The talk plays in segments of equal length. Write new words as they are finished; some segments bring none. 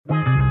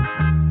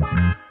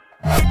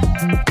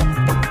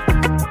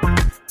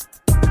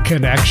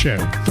Connection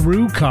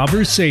through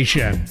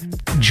conversation.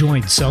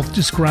 Join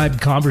self-described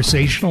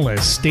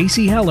conversationalist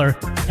Stacy Heller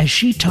as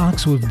she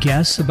talks with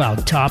guests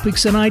about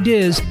topics and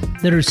ideas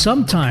that are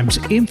sometimes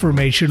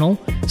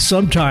informational,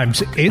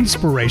 sometimes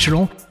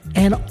inspirational,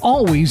 and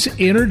always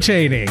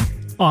entertaining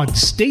on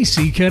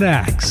Stacy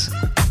Connects.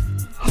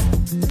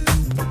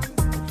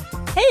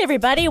 Hey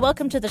everybody,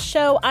 welcome to the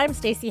show. I'm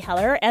Stacy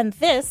Heller and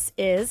this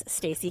is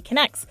Stacy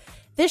Connects.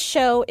 This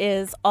show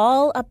is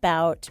all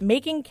about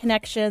making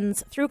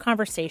connections through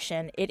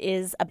conversation. It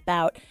is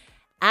about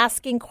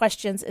asking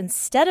questions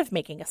instead of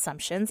making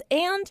assumptions,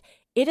 and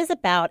it is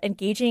about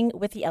engaging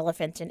with the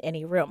elephant in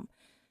any room.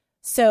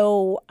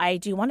 So I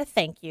do want to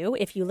thank you.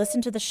 If you listen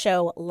to the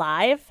show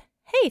live,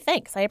 hey,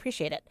 thanks. I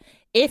appreciate it.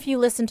 If you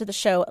listen to the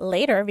show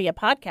later via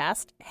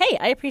podcast, hey,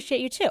 I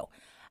appreciate you too.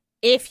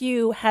 If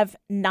you have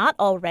not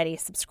already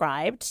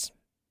subscribed,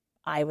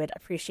 I would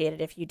appreciate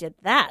it if you did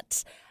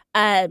that.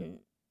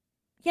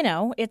 You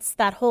know, it's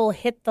that whole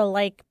hit the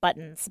like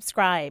button,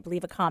 subscribe,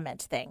 leave a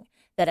comment thing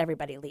that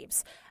everybody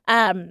leaves.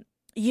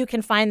 You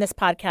can find this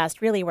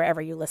podcast really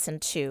wherever you listen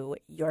to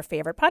your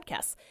favorite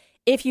podcasts.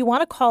 If you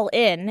want to call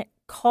in,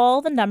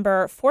 call the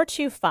number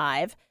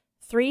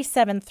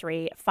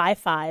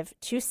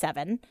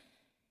 425-373-5527.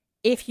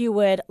 If you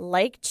would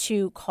like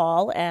to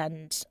call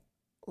and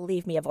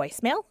leave me a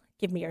voicemail,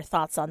 give me your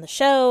thoughts on the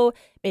show.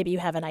 Maybe you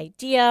have an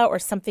idea or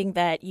something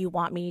that you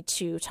want me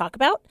to talk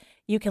about.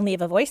 You can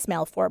leave a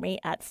voicemail for me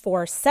at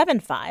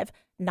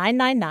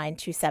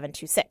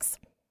 475-999-2726.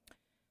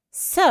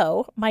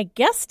 So my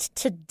guest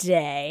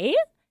today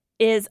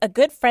is a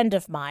good friend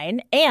of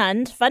mine.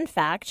 And fun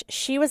fact,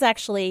 she was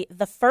actually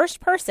the first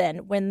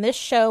person when this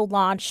show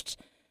launched.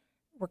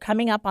 We're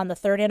coming up on the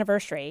third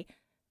anniversary.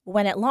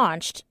 When it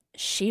launched,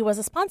 she was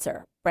a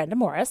sponsor. Brenda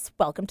Morris,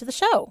 welcome to the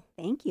show.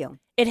 Thank you.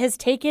 It has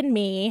taken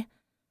me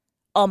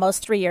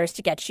almost 3 years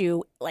to get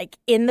you like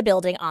in the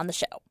building on the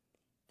show.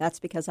 That's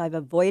because I've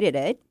avoided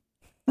it.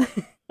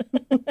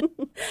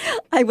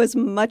 I was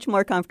much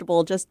more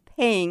comfortable just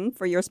paying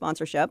for your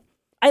sponsorship.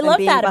 I love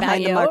being that about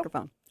behind you. the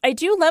microphone. I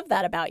do love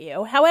that about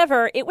you.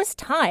 However, it was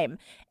time.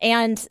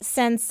 And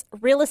since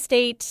real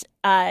estate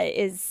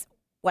is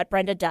what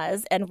Brenda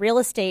does, and real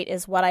estate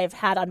is what I've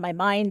had on my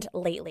mind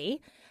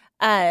lately,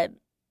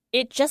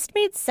 it just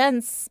made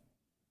sense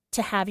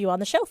to have you on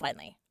the show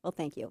finally. Well,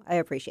 thank you. I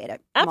appreciate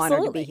it. Absolutely. I'm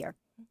honored to be here.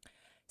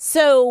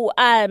 So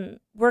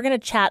we're going to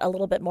chat a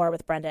little bit more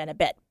with Brenda in a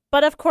bit.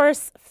 But of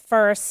course,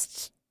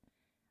 first,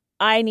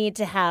 I need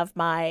to have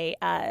I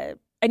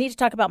need to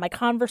talk about my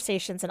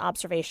conversations and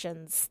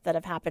observations that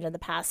have happened in the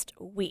past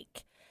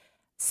week.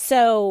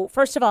 So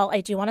first of all,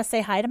 I do want to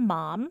say hi to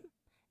Mom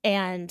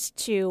and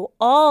to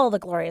all the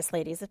glorious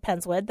ladies of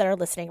Penswood that are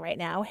listening right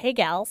now. Hey,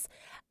 gals.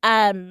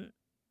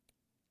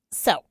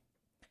 So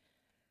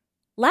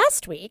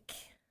last week,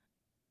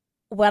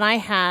 when I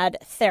had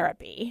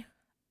therapy,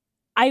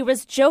 I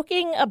was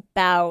joking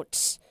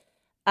about,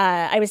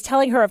 I was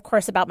telling her, of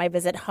course, about my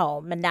visit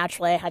home. And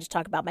naturally, I had to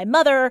talk about my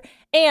mother.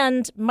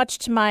 And much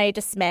to my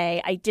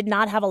dismay, I did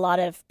not have a lot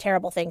of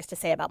terrible things to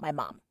say about my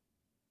mom.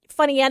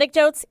 Funny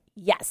anecdotes?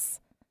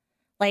 Yes.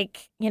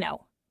 Like, you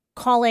know,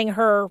 calling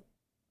her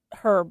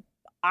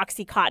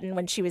Oxycontin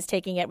when she was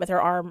taking it with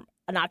her arm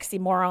an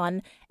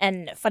oxymoron,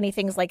 and funny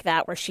things like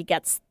that where she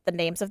gets the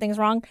names of things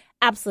wrong.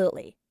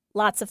 Absolutely.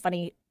 Lots of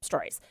funny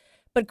stories.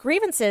 But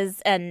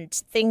grievances and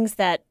things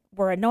that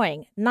were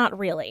annoying, not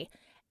really.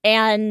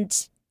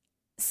 And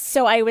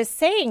so I was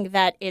saying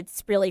that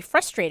it's really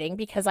frustrating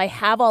because I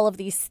have all of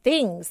these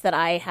things that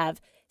I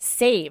have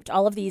saved,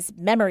 all of these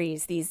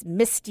memories, these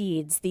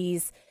misdeeds,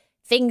 these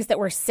things that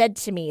were said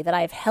to me that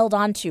I've held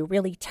on to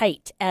really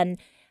tight. And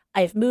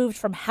I've moved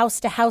from house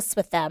to house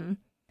with them.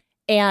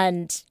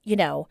 And, you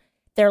know,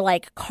 they're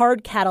like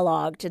card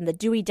cataloged in the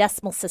Dewey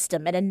Decimal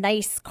System in a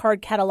nice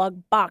card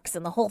catalog box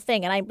and the whole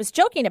thing. And I was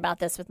joking about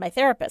this with my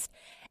therapist.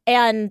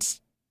 And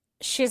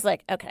she's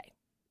like, okay,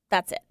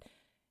 that's it.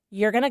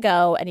 You're going to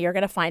go and you're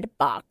going to find a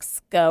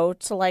box. Go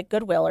to like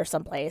Goodwill or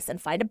someplace and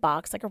find a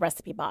box, like a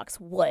recipe box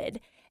would,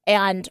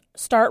 and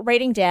start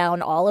writing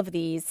down all of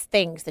these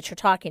things that you're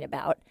talking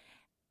about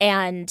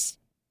and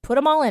put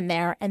them all in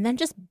there and then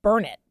just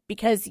burn it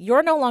because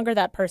you're no longer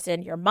that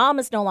person. Your mom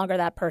is no longer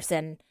that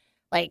person.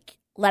 Like,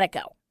 let it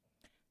go.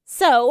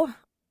 So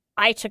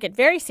I took it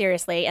very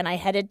seriously and I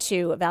headed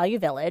to Value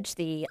Village,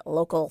 the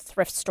local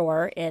thrift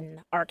store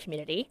in our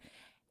community.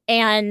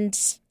 And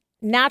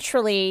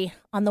naturally,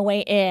 on the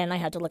way in, I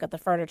had to look at the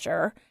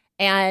furniture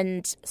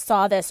and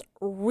saw this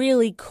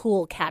really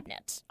cool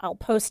cabinet. I'll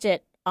post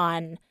it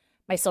on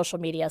my social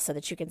media so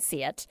that you can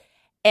see it.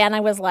 And I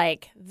was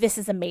like, this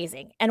is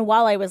amazing. And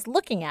while I was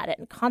looking at it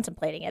and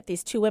contemplating it,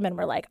 these two women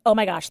were like, oh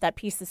my gosh, that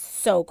piece is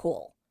so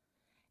cool.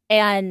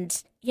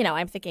 And, you know,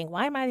 I'm thinking,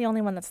 why am I the only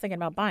one that's thinking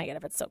about buying it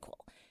if it's so cool?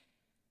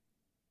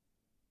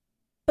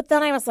 But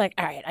then I was like,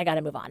 all right, I got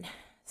to move on.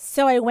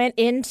 So I went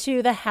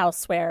into the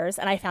housewares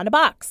and I found a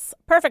box,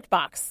 perfect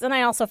box. And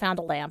I also found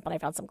a lamp and I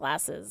found some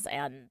glasses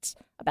and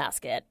a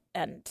basket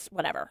and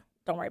whatever.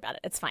 Don't worry about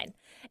it. It's fine.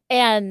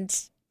 And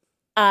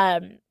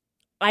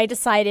I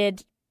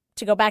decided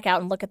to go back out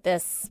and look at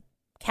this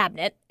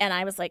cabinet, and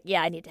I was like,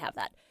 yeah, I need to have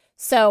that.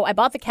 So I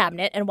bought the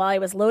cabinet, and while I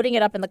was loading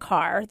it up in the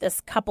car,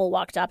 this couple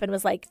walked up and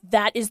was like,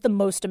 that is the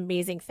most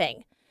amazing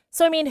thing.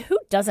 So, I mean, who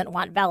doesn't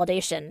want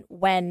validation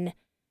when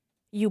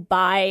you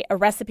buy a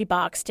recipe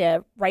box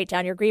to write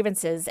down your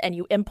grievances and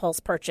you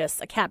impulse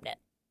purchase a cabinet?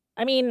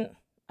 I mean,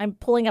 I'm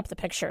pulling up the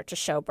picture to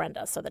show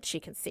Brenda so that she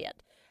can see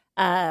it.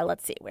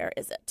 Let's see, where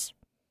is it?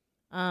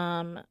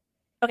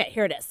 Okay,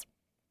 here it is.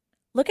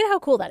 Look at how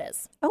cool that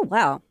is. Oh,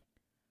 wow.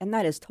 And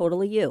that is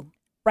totally you.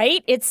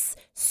 Right? It's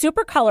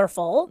super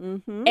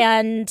colorful,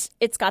 and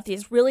it's got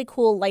these really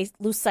cool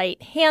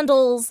lucite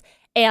handles,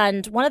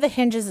 and one of the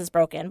hinges is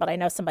broken, but I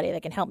know somebody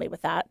that can help me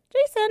with that.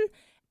 Jason.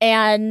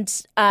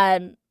 And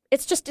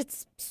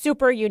it's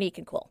super unique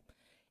and cool.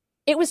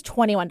 It was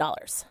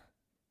 $21.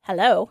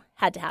 Hello,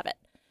 had to have it.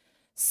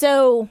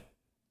 So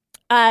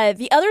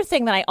the other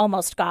thing that I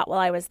almost got while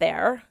I was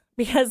there,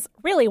 because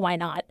really, why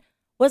not,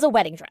 was a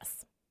wedding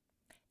dress.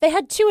 They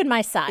had two in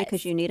my size.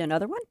 Because you need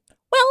another one?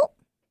 Well,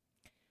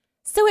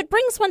 so it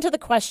brings one to the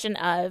question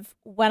of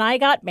when I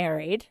got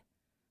married,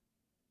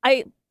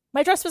 my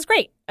dress was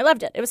great. I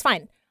loved it. It was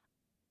fine.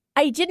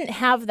 I didn't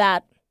have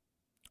that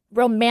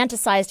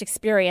romanticized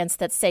experience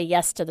that Say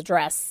Yes to the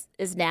Dress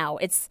is now.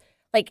 It's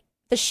like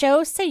the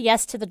show Say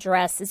Yes to the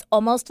Dress is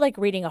almost like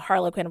reading a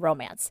Harlequin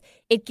romance.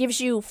 It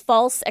gives you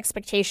false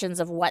expectations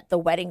of what the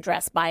wedding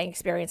dress buying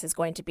experience is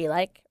going to be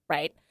like,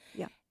 right?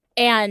 Yeah.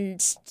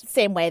 And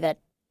same way that,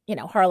 you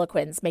know,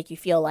 Harlequins make you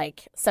feel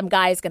like some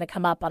guy's going to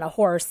come up on a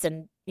horse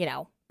and, you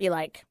know, be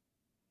like,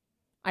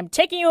 I'm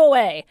taking you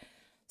away.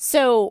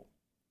 So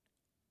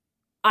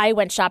I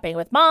went shopping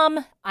with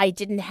Mom. I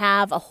didn't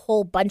have a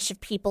whole bunch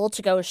of people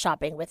to go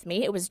shopping with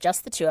me. It was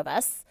just the two of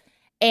us.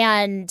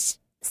 And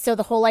so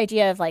the whole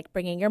idea of like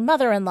bringing your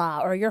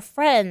mother-in-law or your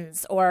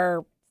friends,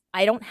 or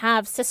I don't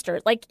have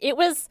sisters, like it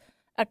was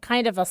a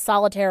kind of a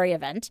solitary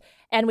event.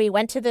 And we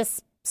went to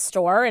this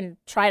store and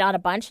tried on a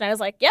bunch. And I was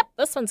like, yep,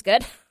 this one's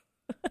good.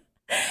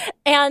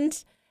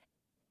 And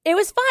it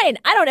was fine.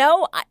 I don't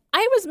know.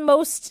 I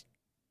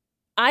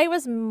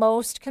was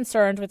most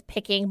concerned with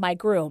picking my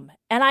groom,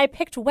 and I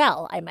picked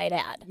well, I might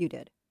add. You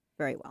did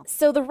very well.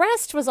 So the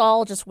rest was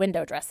all just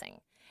window dressing.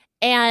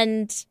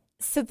 And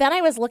so then I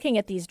was looking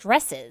at these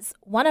dresses,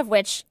 one of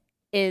which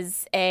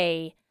is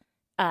I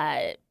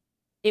can't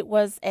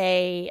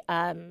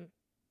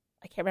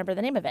remember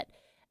the name of it.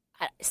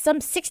 Some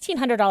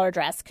 $1,600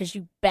 dress, because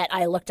you bet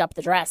I looked up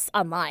the dress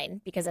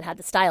online because it had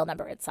the style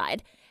number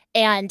inside.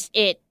 And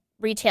it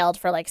retailed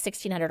for like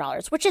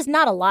 $1,600, which is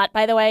not a lot,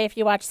 by the way, if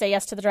you watch Say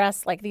Yes to the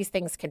Dress. Like, these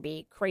things can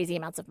be crazy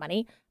amounts of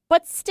money,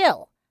 but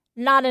still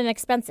not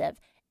inexpensive.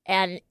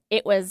 And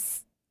it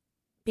was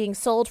being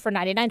sold for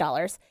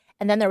 $99.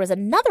 And then there was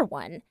another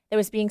one that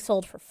was being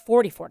sold for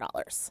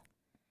 $44.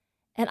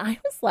 And I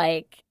was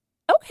like,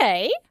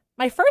 okay.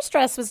 My first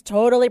dress was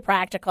totally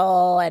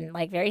practical and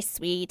like very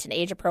sweet and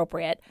age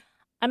appropriate.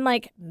 I'm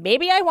like,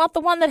 maybe I want the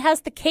one that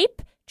has the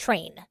cape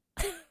train.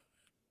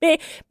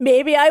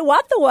 Maybe I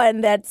want the one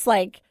that's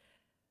like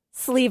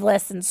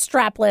sleeveless and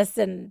strapless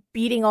and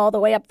beading all the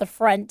way up the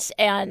front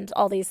and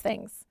all these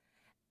things.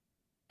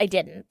 I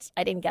didn't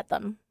get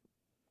them.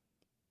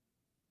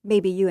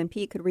 Maybe you and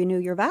Pete could renew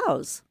your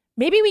vows.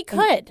 Maybe we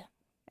could.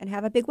 And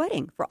have a big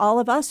wedding for all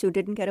of us who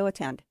didn't get to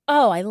attend.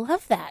 Oh, I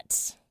love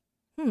that.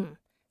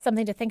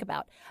 Something to think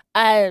about.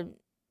 And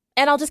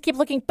I'll just keep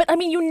looking. But I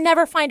mean, you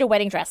never find a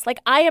wedding dress. Like,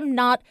 I'm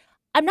not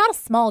a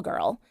small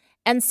girl.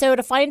 And so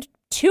to find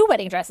two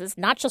wedding dresses,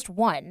 not just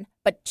one,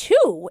 but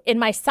two in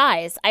my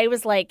size, I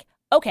was like,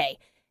 okay,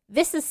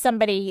 this is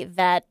somebody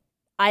that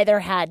either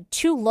had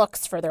two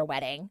looks for their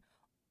wedding,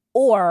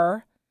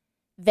 or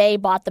they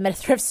bought them at a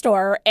thrift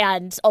store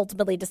and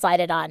ultimately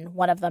decided on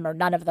one of them or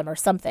none of them or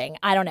something.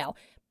 I don't know.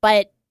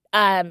 But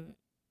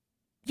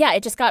yeah,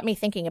 it just got me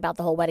thinking about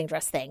the whole wedding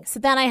dress thing. So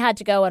then I had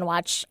to go and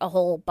watch a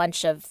whole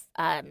bunch of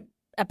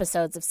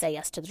episodes of Say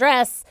Yes to the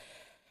Dress.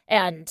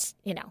 And,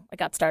 you know, I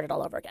got started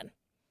all over again.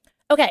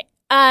 Okay.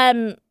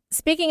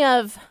 Speaking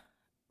of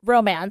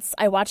romance,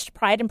 I watched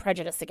Pride and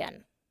Prejudice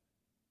again.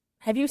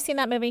 Have you seen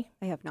that movie?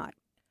 I have not.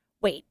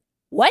 Wait,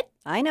 what?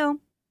 I know.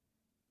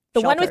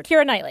 The one with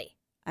Keira Knightley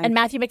and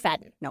Matthew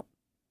McFadden. No.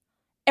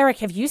 Eric,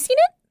 have you seen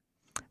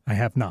it? I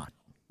have not.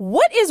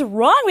 What is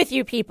wrong with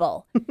you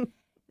people?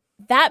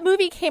 That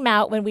movie came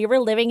out when we were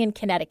living in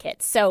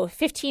Connecticut, so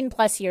 15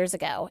 plus years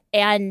ago.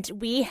 And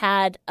we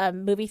had a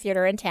movie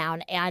theater in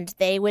town, and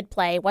they would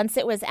play, once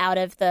it was out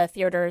of the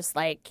theaters,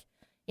 like,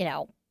 you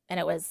know, and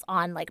it was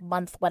on like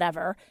month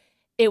whatever,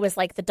 it was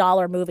like the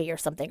 $1 movie or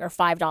something, or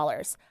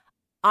 $5.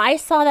 I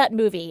saw that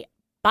movie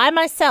by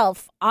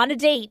myself on a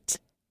date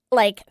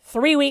like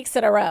 3 weeks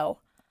in a row.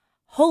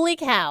 Holy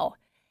cow.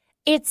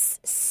 It's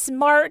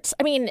smart.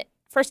 I mean,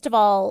 first of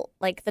all,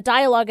 like the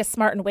dialogue is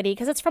smart and witty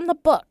because it's from the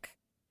book.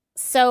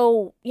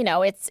 So, you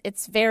know,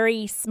 it's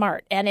very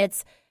smart, and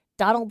it's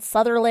Donald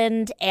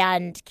Sutherland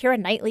and Keira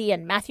Knightley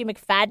and Matthew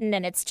McFadden,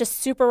 and it's just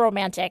super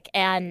romantic.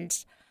 And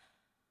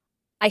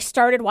I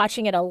started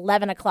watching it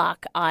 11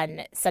 o'clock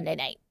on Sunday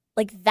night.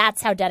 Like,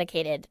 that's how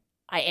dedicated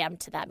I am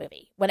to that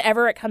movie.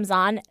 Whenever it comes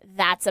on,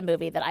 that's a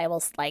movie that I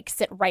will like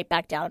sit right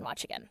back down and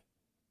watch again.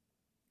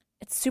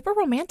 It's super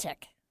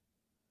romantic.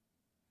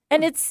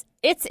 And it's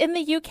in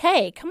the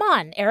UK. Come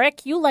on,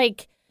 Eric. You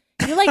like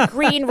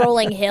green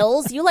rolling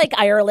hills. You like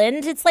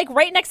Ireland. It's like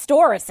right next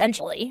door,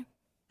 essentially.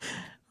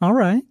 All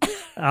right.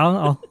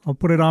 I'll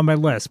put it on my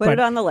list. Put it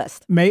on the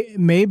list.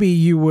 Maybe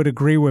you would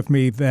agree with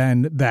me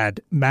then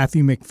that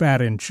Matthew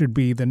McFadden should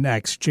be the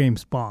next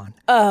James Bond.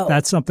 Oh.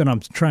 That's something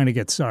I'm trying to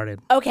get started.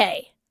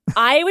 Okay.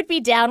 I would be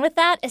down with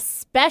that,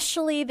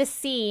 especially the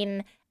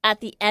scene at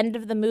the end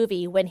of the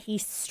movie when he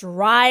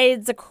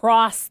strides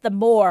across the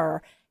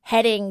moor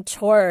heading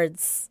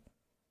towards...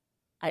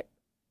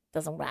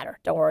 Doesn't matter.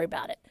 Don't worry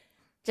about it.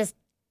 Just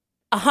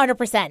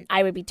 100%.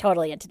 I would be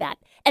totally into that.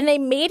 And they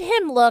made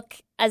him look,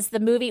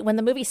 when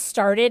the movie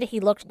started, he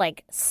looked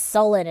like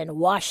sullen and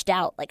washed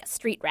out like a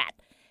street rat.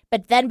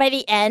 But then by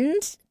the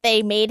end,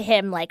 they made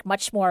him like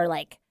much more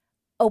like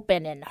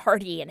open and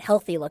hearty and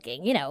healthy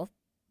looking,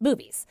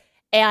 movies.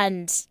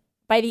 And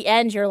by the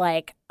end, you're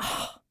like,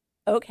 oh,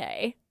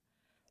 okay.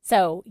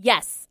 So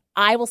yes,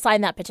 I will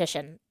sign that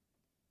petition.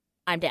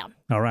 I'm down.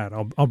 All right.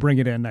 I'll bring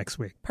it in next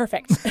week.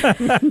 Perfect.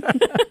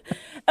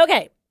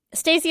 Okay.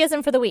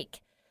 Stacyism for the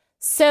week.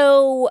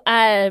 So,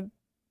 as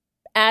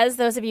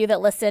those of you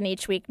that listen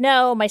each week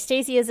know, my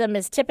Stacyism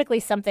is typically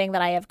something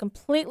that I have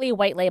completely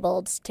white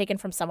labeled, taken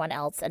from someone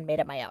else, and made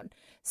it my own.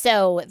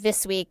 So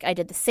this week I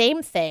did the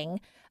same thing.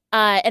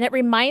 And it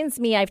reminds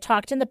me, I've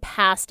talked in the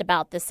past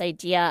about this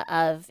idea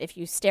of if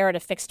you stare at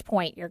a fixed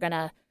point, you're going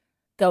to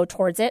go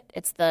towards it.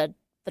 It's the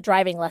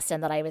driving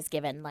lesson that I was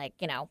given. Like,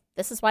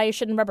 this is why you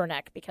shouldn't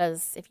rubberneck,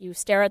 because if you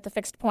stare at the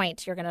fixed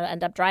point, you're going to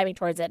end up driving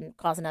towards it and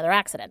cause another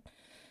accident.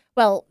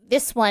 Well,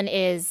 this one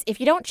is, if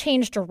you don't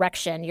change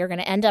direction, you're going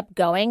to end up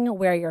going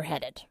where you're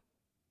headed.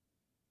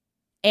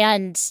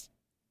 And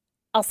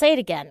I'll say it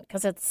again,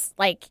 because it's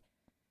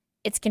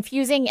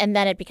confusing, and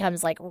then it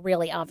becomes like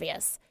really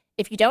obvious.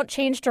 If you don't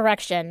change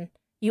direction,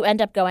 you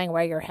end up going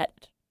where you're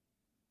headed.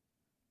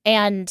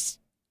 And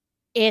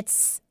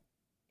it's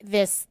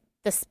this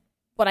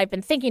what I've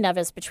been thinking of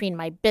is between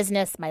my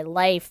business, my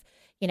life,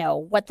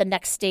 what the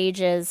next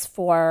stage is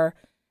for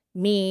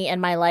me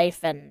and my life,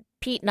 and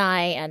Pete and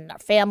I and our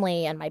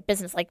family and my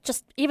business, like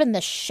just even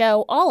the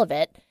show, all of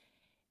it.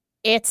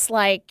 It's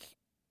like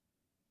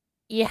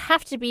you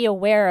have to be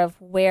aware of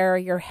where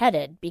you're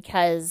headed,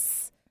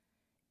 because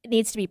it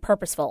needs to be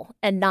purposeful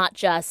and not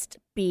just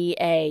be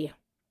a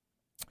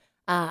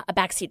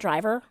backseat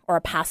driver or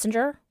a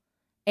passenger.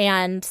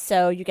 And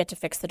so you get to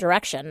fix the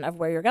direction of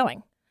where you're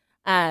going.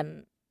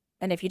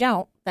 And if you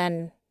don't,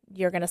 then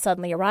you're going to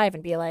suddenly arrive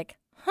and be like,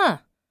 how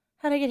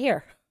did I get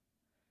here?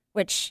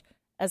 Which,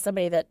 as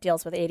somebody that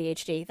deals with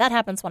ADHD, that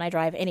happens when I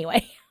drive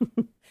anyway.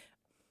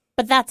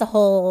 But that's a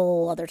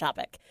whole other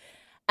topic.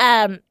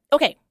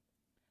 Okay.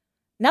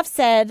 Enough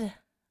said.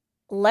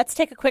 Let's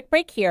take a quick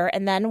break here.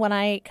 And then when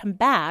I come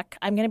back,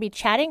 I'm going to be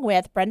chatting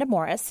with Brenda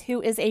Morris,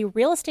 who is a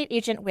real estate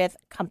agent with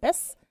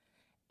Compass.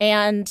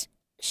 And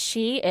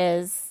she's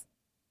going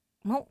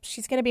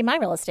to be my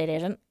real estate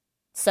agent.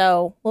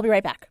 So we'll be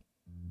right back.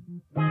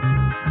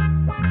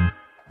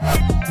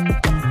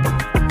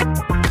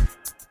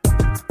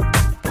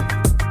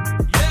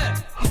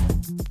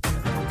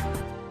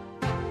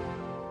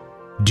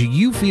 Do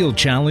you feel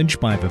challenged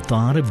by the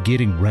thought of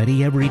getting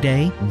ready every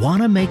day?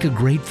 Want to make a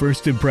great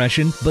first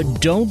impression, but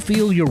don't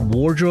feel your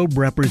wardrobe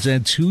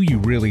represents who you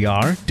really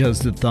are? Does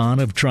the thought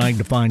of trying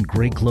to find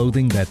great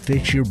clothing that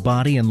fits your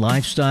body and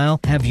lifestyle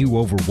have you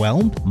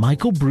overwhelmed?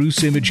 Michael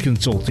Bruce Image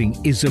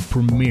Consulting is a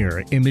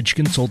premier image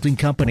consulting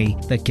company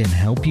that can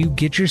help you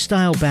get your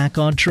style back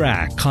on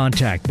track.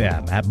 Contact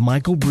them at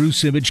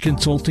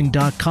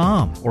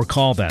michaelbruceimageconsulting.com or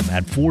call them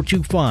at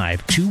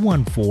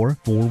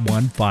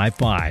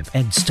 425-214-4155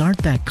 and start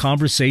that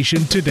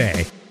conversation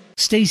today.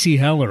 Stacy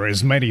Heller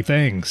is many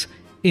things.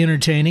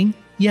 Entertaining,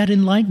 yet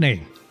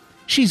enlightening.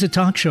 She's a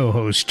talk show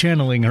host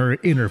channeling her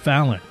inner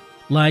Fallon.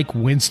 Like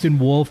Winston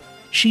Wolfe,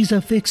 she's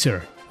a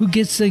fixer who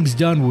gets things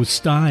done with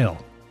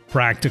style.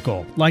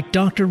 Practical, like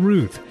Dr.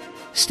 Ruth.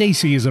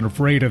 Stacy isn't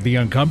afraid of the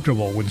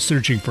uncomfortable when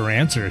searching for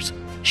answers.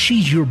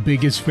 She's your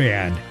biggest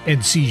fan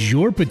and sees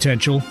your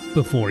potential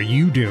before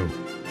you do.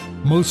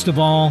 Most of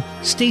all,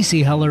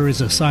 Stacy Heller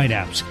is a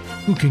synapse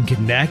who can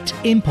connect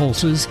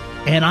impulses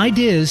and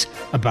ideas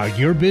about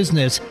your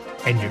business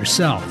and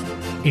yourself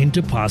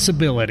into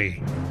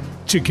possibility.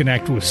 To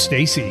connect with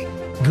Stacy,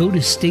 go to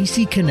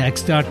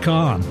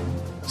stacyconnects.com.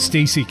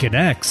 Stacy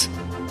Connects.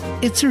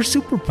 It's her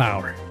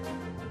superpower.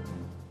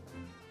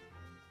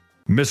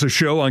 Miss a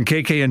show on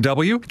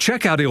KKNW?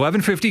 Check out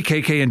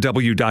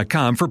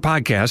 1150kknw.com for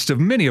podcasts of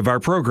many of our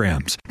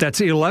programs.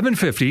 That's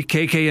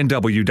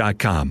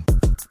 1150kknw.com.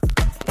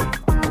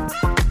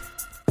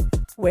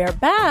 We're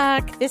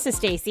back. This is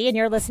Stacy, and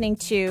you're listening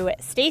to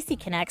Stacy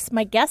Connects.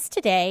 My guest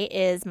today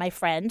is my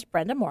friend,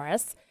 Brenda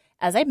Morris.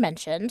 As I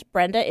mentioned,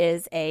 Brenda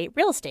is a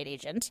real estate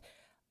agent,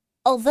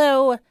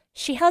 although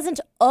she hasn't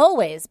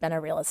always been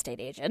a real estate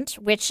agent,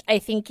 which I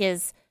think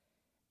is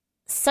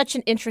such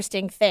an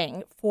interesting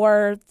thing.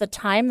 For the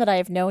time that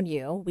I've known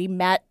you, we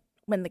met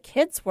when the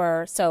kids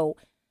were, so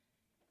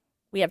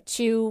we have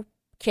 2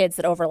 kids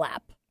that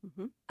overlap.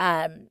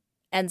 Mm-hmm.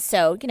 And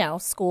so,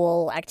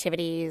 school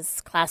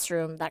activities,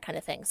 classroom, that kind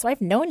of thing. So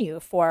I've known you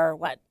for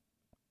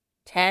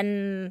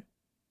 10,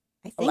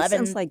 I think 11.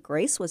 Since like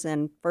Grace was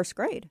in first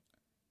grade.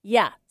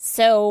 Yeah.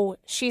 So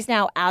she's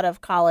now out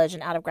of college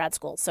and out of grad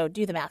school. So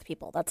do the math,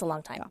 people. That's a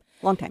long time. Yeah,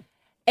 long time.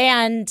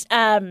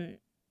 And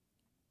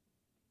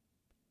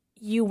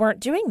you weren't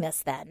doing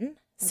this then.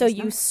 So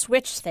you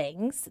switched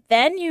things.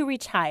 Then you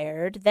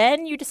retired.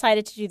 Then you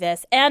decided to do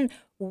this. And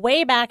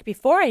way back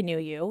before I knew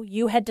you,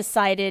 you had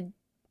decided,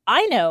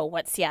 I know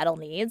what Seattle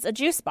needs, a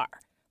juice bar.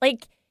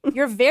 Like,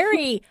 you're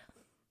very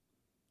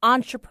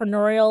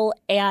entrepreneurial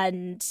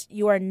and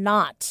you are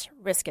not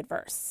risk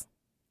adverse.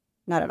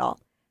 Not at all.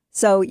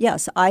 So,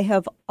 yes, I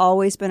have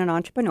always been an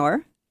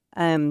entrepreneur.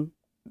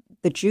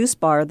 The juice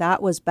bar,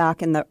 that was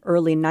back in the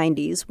early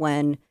 90s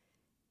when,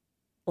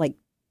 like,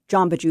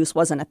 Jamba Juice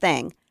wasn't a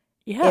thing.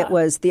 Yeah. It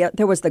was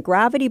there was the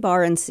Gravity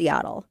Bar in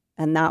Seattle,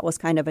 and that was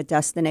kind of a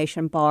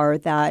destination bar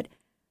that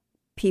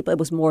people, it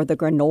was more the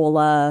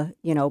granola,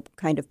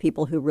 kind of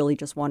people who really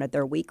just wanted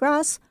their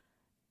wheatgrass.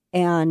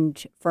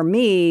 And for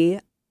me,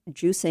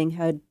 juicing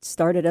had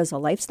started as a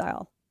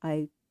lifestyle.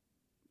 I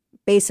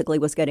basically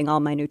was getting all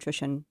my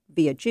nutrition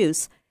via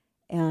juice.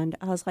 And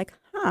I was like,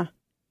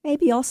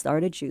 maybe I'll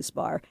start a juice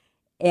bar.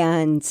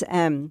 And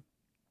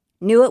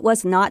knew it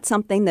was not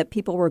something that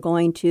people were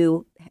going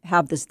to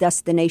have this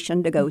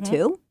destination to go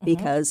to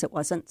because it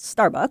wasn't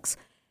Starbucks.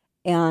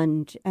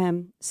 And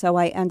so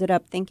I ended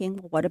up thinking,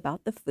 well, what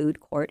about the food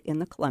court in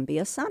the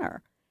Columbia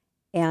Center?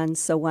 And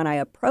so when I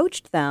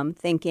approached them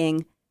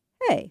thinking,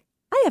 hey,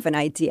 I have an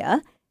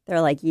idea,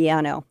 they're like,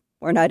 yeah, no,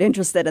 we're not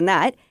interested in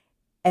that.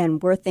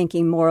 And we're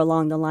thinking more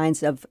along the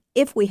lines of,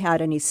 if we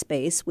had any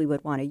space, we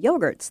would want a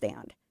yogurt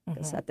stand.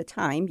 Because at the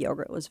time,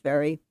 yogurt was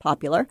very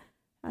popular.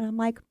 And I'm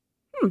like,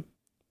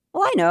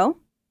 well, I know.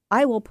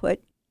 I will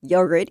put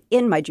yogurt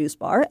in my juice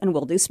bar and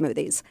we'll do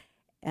smoothies.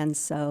 And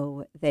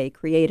so they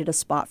created a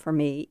spot for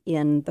me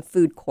in the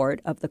food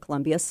court of the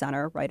Columbia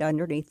Center, right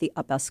underneath the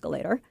up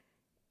escalator,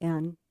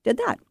 and did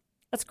that.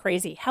 That's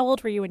crazy. How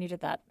old were you when you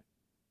did that?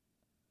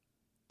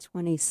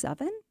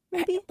 27,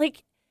 maybe?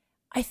 Like,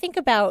 I think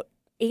about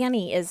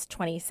Annie is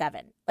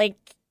 27.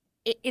 Like,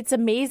 it's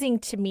amazing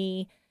to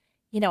me.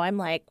 I'm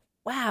like,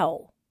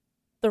 wow,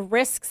 the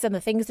risks and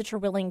the things that you're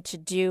willing to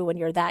do when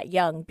you're that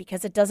young,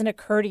 because it doesn't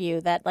occur to you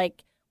that,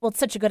 like, well, it's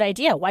such a good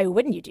idea. Why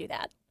wouldn't you do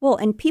that? Well,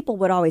 and people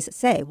would always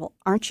say, well,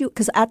 aren't you?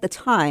 Because at the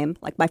time,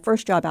 like my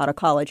first job out of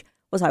college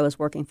was I was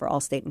working for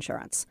Allstate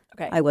Insurance.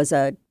 Okay. I was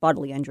a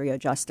bodily injury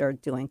adjuster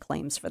doing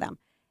claims for them.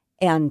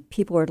 And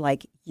people were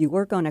like, you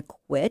are going to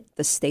quit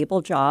the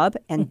stable job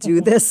and do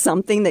this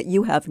something that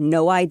you have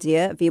no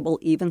idea if you will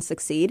even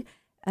succeed?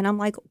 And I'm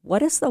like,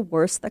 what is the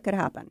worst that could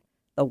happen?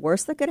 The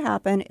worst that could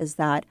happen is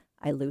that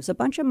I lose a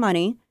bunch of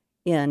money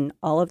in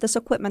all of this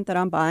equipment that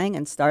I'm buying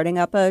and starting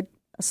up a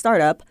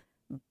startup,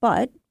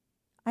 but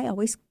I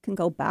always can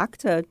go back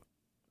to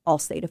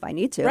Allstate if I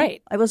need to.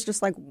 Right. I was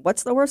just like,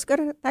 what's the worst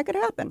that could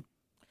happen?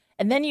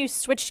 And then you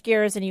switched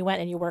gears and you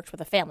went and you worked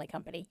with a family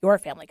company, your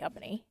family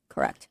company.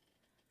 Correct.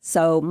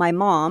 So my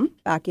mom,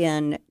 back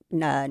in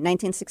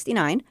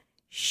 1969,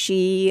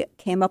 she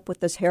came up with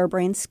this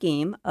harebrained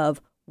scheme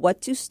of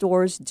what do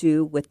stores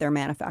do with their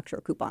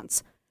manufacturer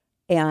coupons.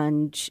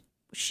 And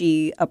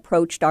she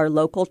approached our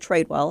local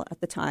Tradewell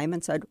at the time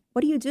and said,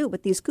 what do you do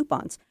with these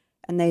coupons?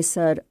 And they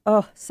said,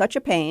 oh, such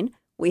a pain.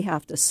 We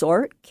have to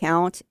sort,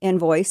 count,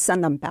 invoice,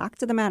 send them back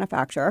to the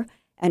manufacturer.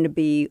 And to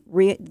be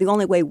the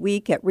only way we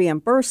get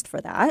reimbursed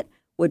for that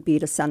would be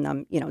to send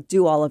them,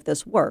 do all of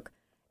this work.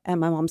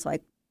 And my mom's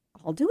like,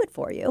 I'll do it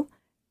for you.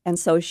 And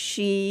so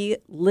she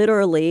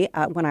literally,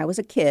 when I was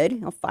a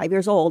kid, 5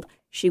 years old,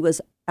 she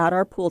was at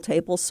our pool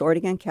table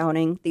sorting and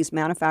counting these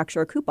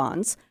manufacturer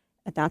coupons.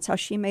 And that's how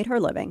she made her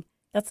living.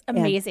 That's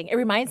amazing. It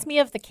reminds me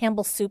of the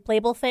Campbell Soup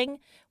label thing.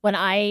 When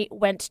I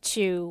went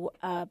to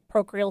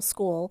parochial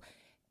school,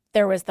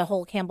 there was the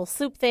whole Campbell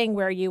Soup thing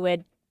where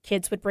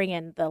kids would bring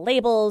in the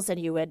labels and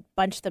you would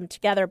bunch them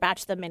together,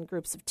 batch them in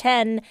groups of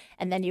 10,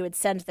 and then you would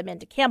send them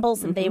into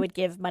Campbell's and they would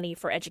give money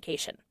for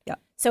education. Yeah.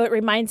 So it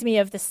reminds me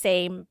of the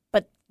same,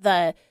 but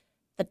the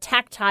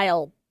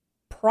tactile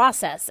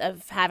process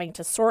of having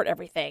to sort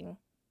everything,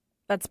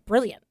 that's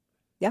brilliant.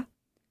 Yeah.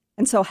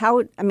 And so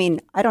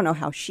I don't know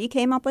how she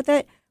came up with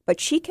it,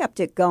 but she kept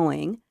it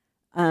going.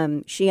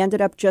 She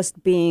ended up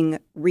just being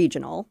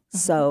regional. Mm-hmm.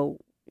 So,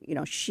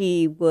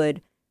 she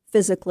would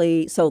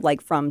physically, so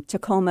like from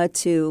Tacoma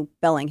to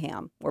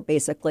Bellingham, where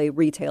basically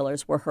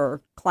retailers were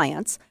her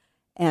clients.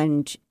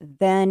 And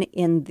then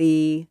in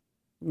the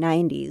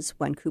 90s,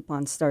 when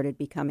coupons started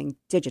becoming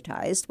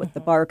digitized with the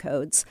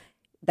barcodes,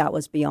 that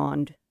was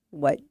beyond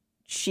what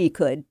she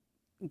could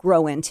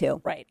grow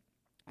into. Right.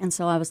 And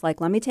so I was like,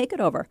 let me take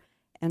it over.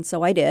 And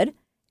so I did,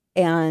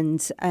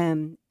 and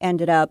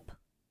ended up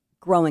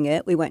growing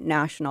it. We went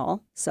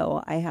national.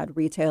 So I had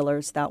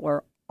retailers that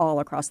were all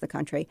across the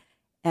country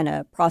and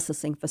a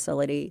processing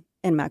facility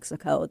in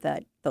Mexico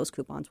that those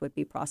coupons would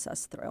be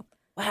processed through.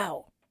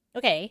 Wow.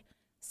 Okay.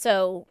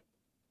 So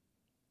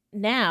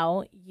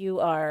now you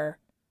are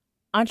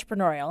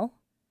entrepreneurial,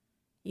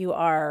 you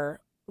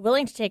are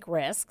willing to take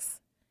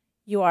risks,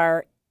 you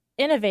are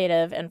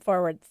innovative and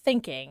forward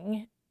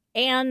thinking,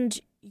 and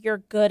you're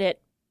good at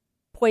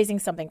poising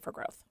something for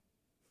growth.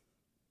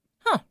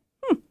 Huh.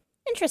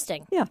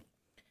 Interesting. Yeah.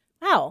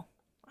 Wow.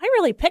 I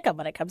really pick them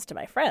when it comes to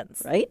my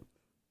friends. Right?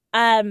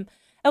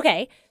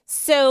 Okay.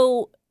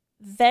 So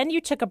then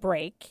you took a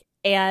break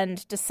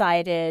and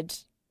decided,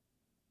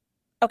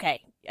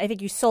 okay, I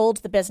think you sold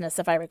the business,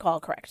 if I recall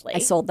correctly. I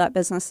sold that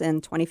business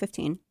in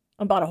 2015.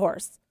 And bought a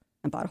horse.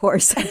 And bought a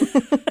horse.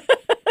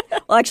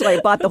 Well, actually,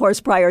 I bought the horse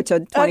prior to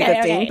 2015,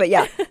 okay. but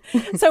yeah.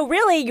 So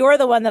really, you're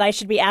the one that I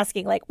should be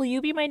asking, like, will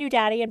you be my new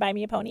daddy and buy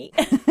me a pony?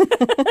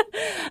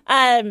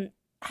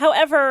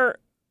 However,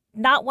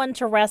 not one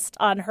to rest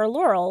on her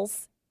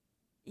laurels,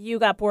 you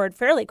got bored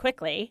fairly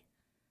quickly.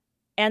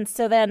 And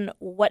so then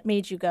what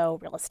made you go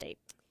real estate?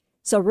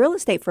 So real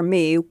estate for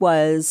me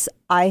was,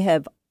 I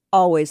have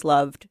always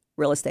loved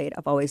real estate.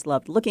 I've always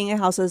loved looking at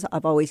houses.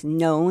 I've always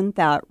known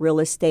that real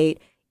estate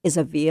is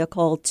a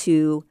vehicle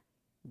to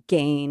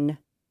gain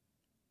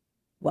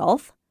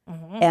wealth.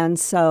 Mm-hmm. And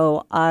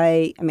so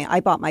I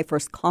bought my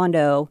first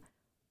condo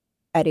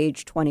at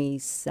age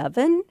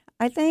 27,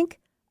 I think.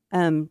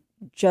 I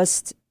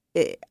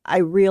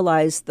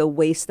realized the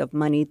waste of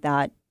money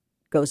that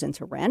goes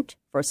into rent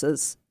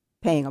versus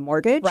paying a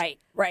mortgage. Right.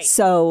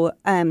 So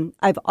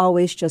I've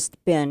always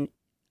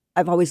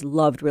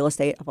loved real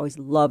estate. I've always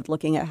loved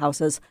looking at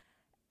houses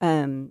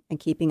and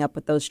keeping up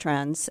with those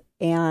trends.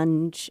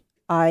 And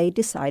I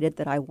decided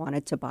that I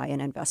wanted to buy an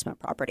investment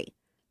property.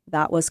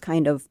 That was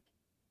kind of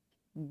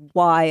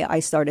why I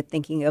started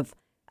thinking of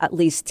at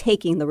least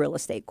taking the real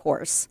estate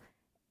course.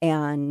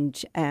 And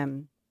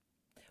and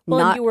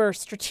you were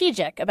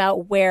strategic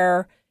about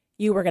where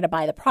you were going to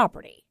buy the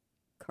property.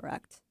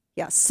 Correct.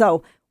 Yes.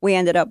 So we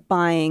ended up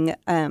buying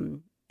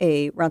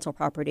a rental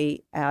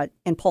property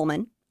in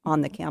Pullman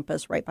on the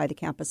campus, right by the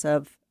campus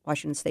of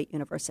Washington State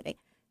University.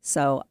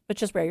 So,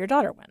 which is where your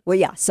daughter went. Well,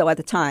 yeah. So at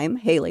the time,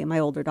 Haley, my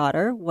older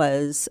daughter,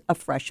 was a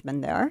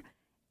freshman there,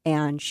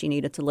 and she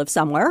needed to live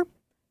somewhere.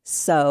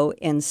 So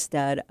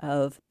instead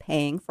of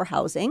paying for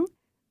housing,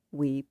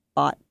 we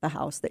bought the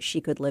house that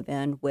she could live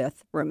in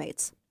with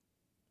roommates.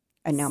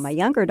 And now my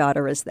younger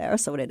daughter is there,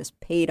 so it has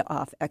paid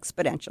off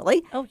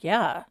exponentially. Oh,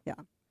 yeah. Yeah.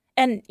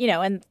 And,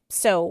 and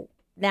so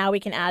now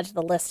we can add to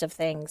the list of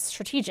things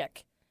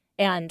strategic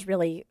and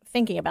really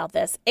thinking about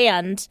this.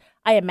 And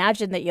I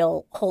imagine that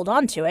you'll hold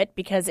on to it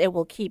because it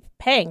will keep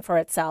paying for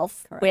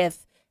itself. Correct.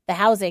 With the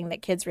housing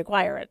that kids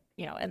require at,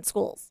 in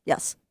schools.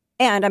 Yes.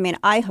 And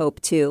I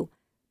hope to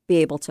be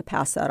able to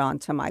pass that on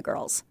to my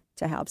girls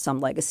to have some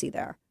legacy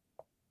there.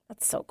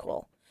 That's so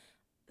cool.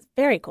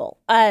 Very cool.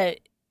 But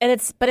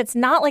it's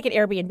not like an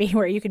Airbnb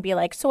where you can be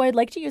like, so I'd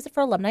like to use it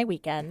for alumni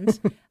weekend.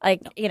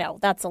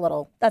 That's a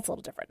little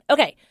different.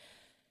 Okay.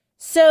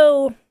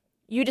 So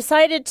you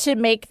decided to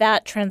make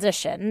that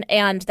transition,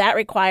 and that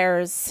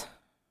requires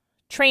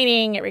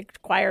training. It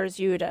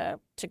requires you to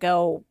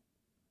go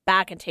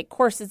back and take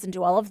courses and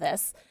do all of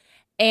this.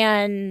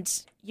 And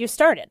you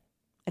started.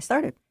 I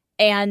started.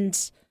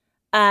 And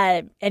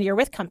you're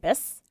with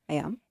Compass. I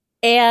am.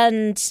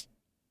 And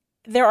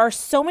there are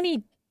so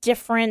many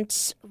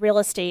different real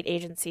estate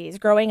agencies.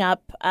 Growing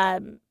up,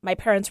 my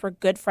parents were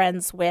good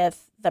friends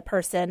with the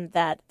person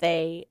that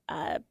they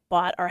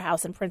bought our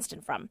house in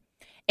Princeton from.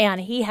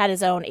 And he had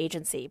his own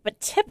agency. But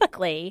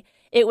typically,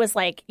 it was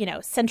like,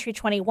 Century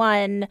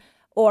 21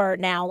 or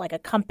now like a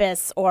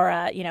Compass or,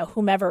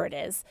 whomever it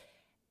is.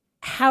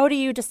 How do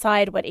you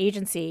decide what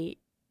agency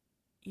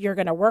you're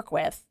going to work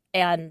with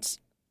and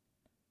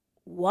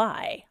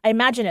why? I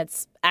imagine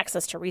it's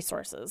access to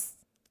resources.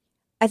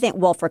 I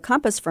think, for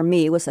Compass, for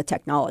me, was the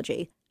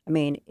technology.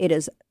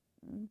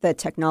 The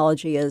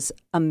technology is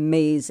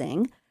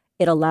amazing.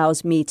 It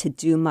allows me to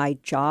do my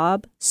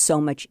job so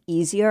much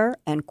easier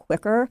and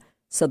quicker,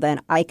 so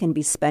then I can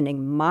be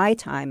spending my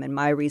time and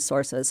my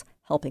resources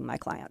helping my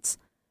clients.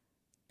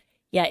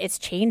 Yeah, it's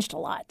changed a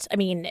lot.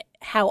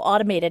 How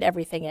automated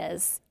everything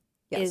is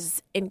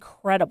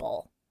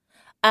incredible.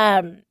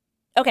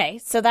 Okay,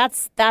 so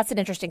that's an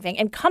interesting thing.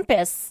 And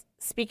Compass,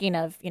 speaking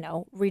of,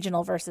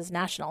 regional versus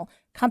national,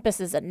 Compass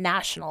is a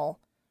national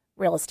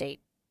real estate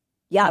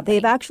company.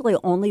 They've actually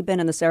only been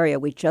in this area.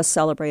 We just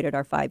celebrated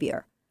our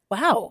 5-year.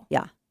 Wow.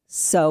 Yeah.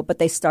 So, but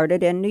they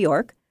started in New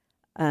York,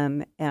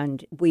 and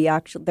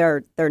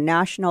they're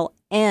national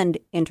and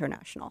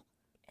international.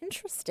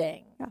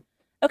 Interesting. Yeah.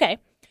 Okay.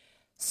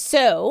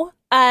 So,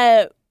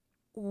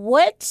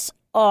 what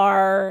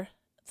are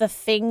the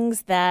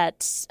things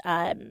that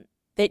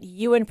that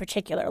you in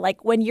particular,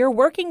 like when you're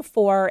working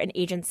for an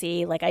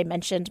agency, like I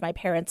mentioned, my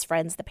parents'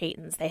 friends, the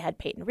Paytons, they had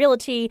Payton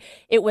Realty.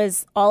 It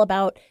was all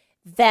about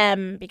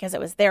them because it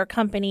was their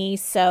company.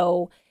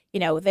 So,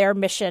 their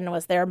mission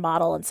was their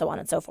model and so on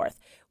and so forth.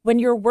 When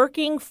you're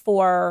working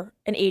for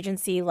an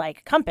agency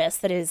like Compass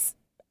that is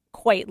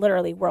quite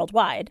literally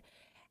worldwide,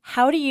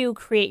 how do you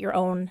create your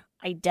own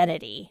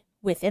identity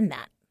within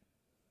that?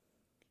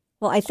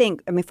 Well, I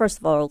think, first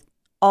of all,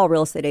 all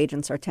real estate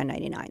agents are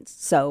 1099s.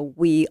 So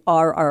we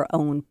are our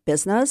own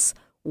business.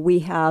 We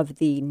have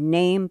the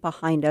name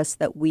behind us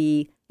that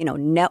we,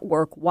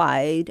 network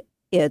wide.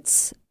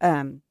 It's,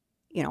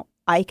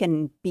 I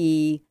can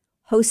be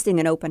hosting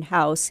an open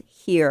house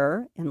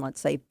here in,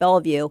 let's say,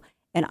 Bellevue,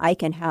 and I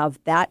can have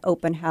that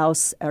open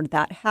house or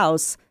that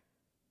house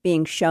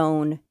being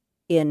shown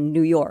in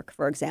New York,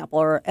 for example,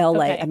 or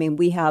LA. Okay. I mean,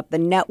 we have, the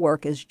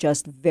network is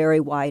just very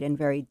wide and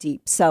very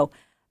deep. So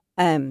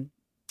to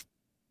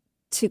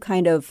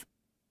kind of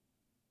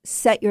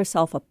set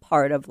yourself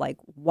apart of like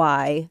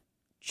why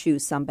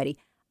choose somebody,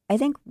 I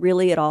think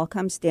really it all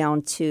comes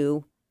down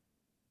to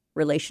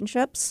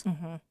relationships,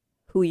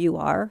 who you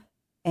are,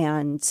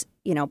 and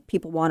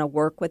people want to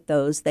work with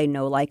those they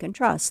know, like, and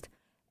trust.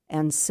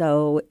 And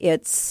so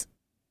it's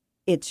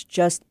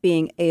just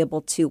being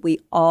able to, we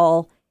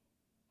all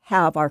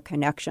have our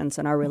connections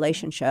and our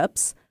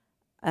relationships.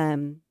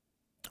 Well,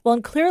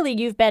 and clearly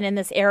you've been in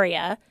this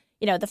area.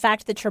 The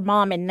fact that your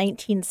mom in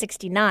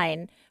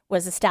 1969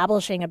 was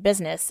establishing a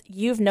business,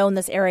 you've known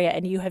this area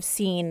and you have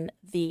seen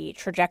the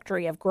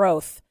trajectory of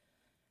growth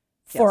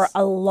for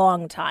a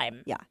long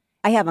time. Yeah.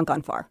 I haven't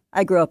gone far.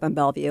 I grew up in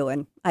Bellevue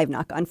and I've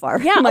not gone far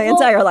my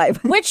entire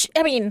life. Which,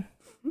 I mean,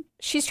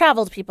 she's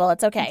traveled, people.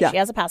 It's okay. Yeah. She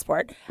has a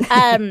passport.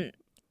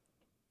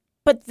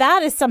 But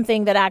that is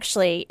something that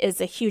actually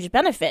is a huge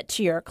benefit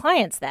to your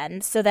clients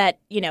then, so that,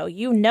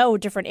 you know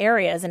different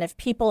areas. And if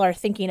people are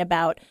thinking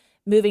about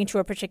moving to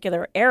a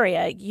particular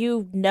area,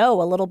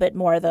 a little bit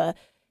more the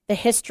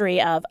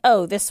history of,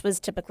 this was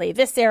typically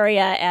this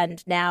area,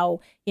 and now,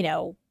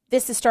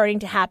 this is starting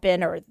to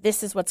happen, or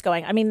this is what's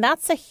going. I mean,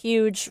 that's a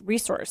huge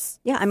resource.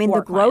 Yeah, I mean,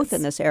 the growth clients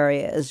in this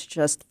area is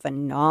just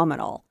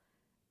phenomenal.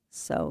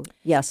 So,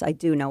 yes, I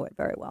do know it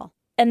very well.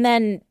 And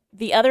then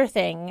the other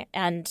thing,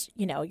 and,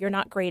 you're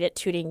not great at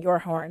tooting your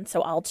horn,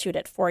 so I'll toot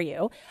it for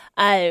you.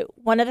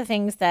 One of the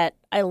things that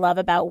I love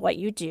about what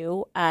you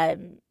do,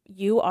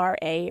 you are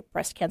a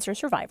breast cancer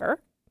survivor.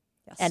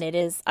 Yes. And it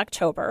is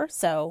October,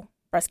 so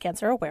breast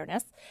cancer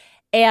awareness.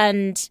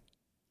 And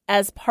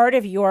as part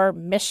of your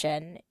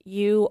mission,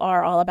 you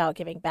are all about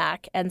giving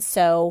back. And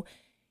so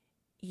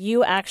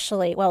you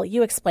actually,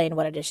 you explain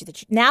what it is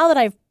that now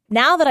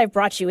that I've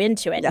brought you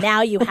into it,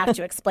 now you have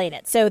to explain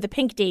it. So the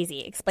Pink Daisy,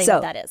 explain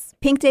what that is.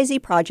 Pink Daisy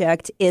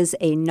Project is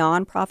a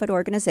nonprofit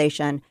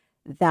organization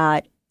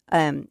that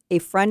a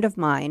friend of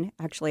mine,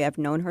 actually I've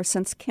known her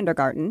since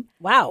kindergarten.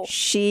 Wow.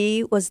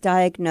 She was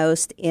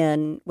diagnosed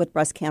with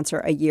breast cancer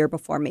a year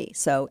before me.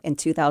 So in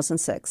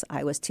 2006,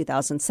 I was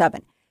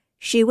 2007.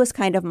 She was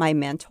kind of my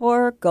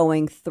mentor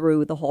going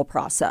through the whole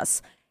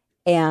process.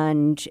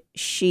 And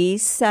she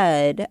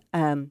said,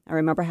 I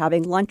remember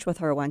having lunch with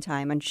her one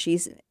time, and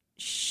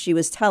she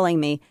was telling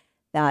me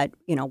that,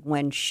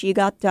 when she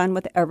got done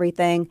with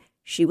everything,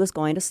 she was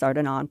going to start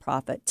a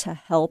nonprofit to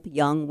help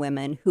young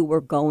women who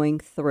were going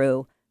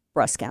through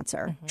breast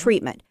cancer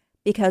treatment.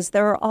 Because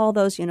there are all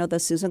those, the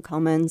Susan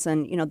Komens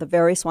and, the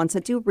various ones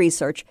that do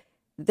research.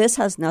 This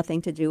has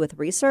nothing to do with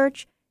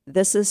research.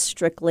 This is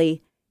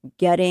strictly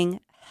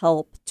getting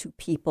help to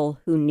people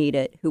who need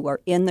it, who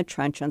are in the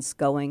trenches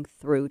going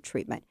through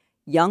treatment.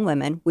 Young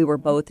women, we were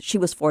both, she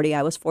was 40,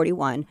 I was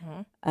 41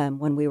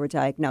 when we were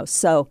diagnosed.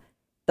 So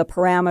the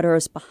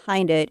parameters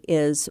behind it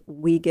is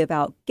we give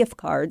out gift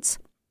cards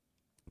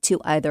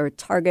to either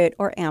Target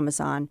or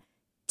Amazon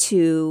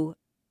to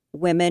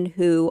women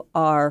who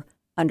are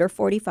under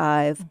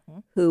 45,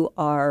 who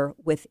are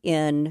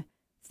within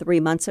 3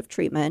 months of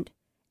treatment.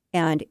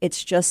 And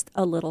it's just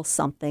a little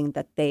something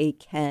that they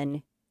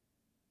can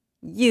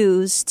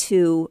use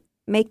to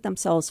make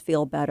themselves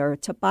feel better,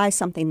 to buy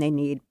something they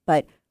need.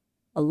 But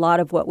a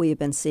lot of what we've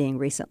been seeing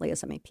recently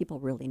is, people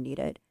really need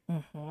it.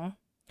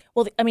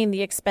 Well,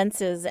 the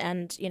expenses,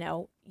 and,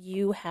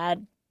 you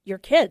had your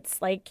kids,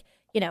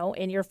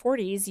 in your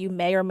 40s, you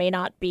may or may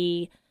not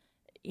be,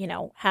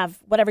 have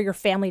whatever your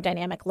family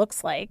dynamic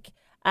looks like.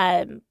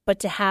 But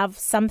to have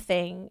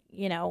something,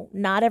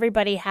 not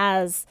everybody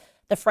has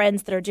the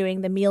friends that are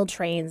doing the meal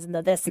trains and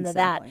the this and the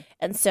that.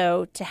 And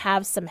so to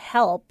have some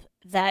help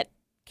that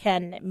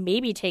can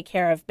maybe take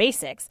care of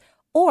basics,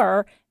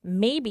 or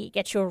maybe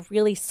get you a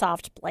really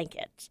soft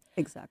blanket.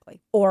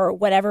 Exactly. Or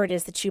whatever it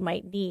is that you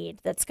might need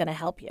that's going to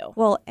help you.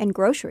 Well, and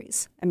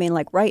groceries.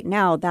 Right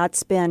now,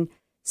 that's been,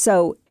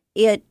 so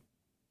it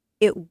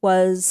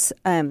was,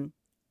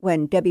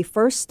 when Debbie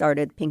first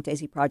started Pink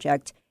Daisy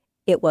Project,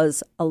 it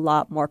was a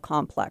lot more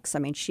complex.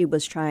 She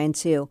was trying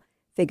to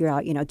figure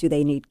out, do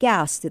they need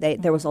gas?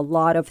 There was a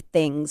lot of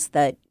things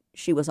that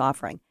she was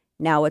offering.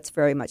 Now it's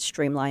very much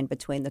streamlined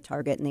between the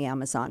Target and the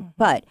Amazon.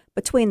 But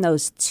between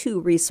those two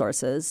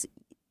resources,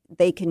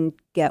 they can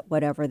get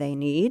whatever they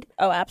need.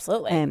 Oh,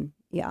 absolutely.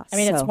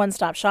 It's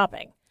one-stop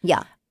shopping.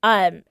 Yeah.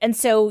 And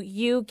so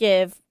you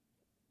give,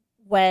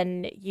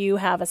 when you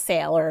have a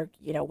sale or,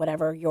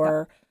 whatever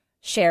your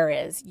share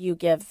is, you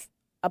give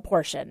a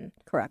portion.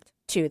 Correct.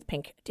 To the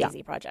Pink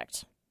Daisy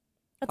Project.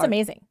 That's Part.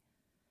 amazing.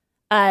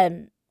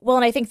 Well,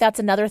 and I think that's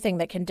another thing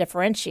that can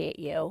differentiate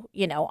you,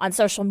 on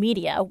social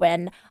media,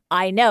 when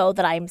I know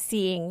that I'm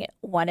seeing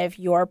one of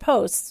your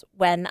posts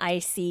when I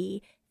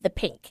see the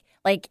pink.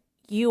 Like,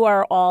 you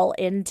are all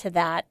into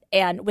that.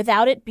 And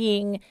without it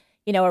being,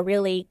 a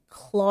really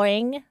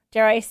cloying,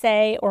 dare I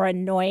say, or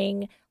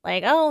annoying,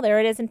 like, oh, there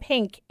it is in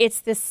pink.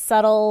 It's this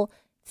subtle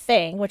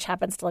thing, which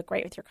happens to look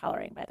great with your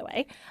coloring, by the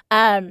way,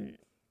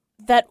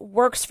 that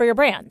works for your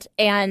brand,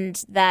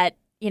 and that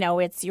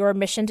it's your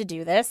mission to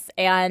do this,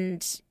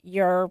 and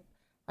you're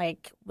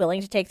like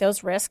willing to take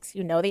those risks.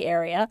 The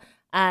area,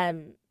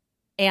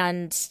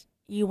 and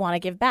you want to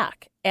give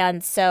back.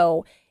 And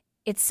so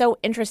it's so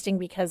interesting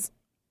because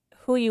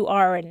who you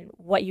are and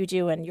what you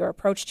do and your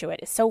approach to it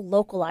is so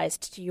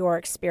localized to your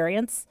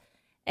experience,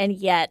 and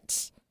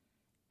yet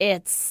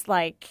it's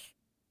like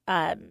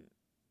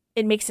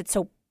it makes it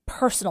so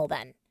personal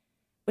then,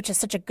 which is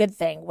such a good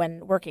thing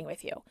when working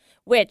with you.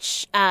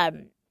 Which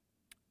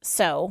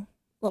so.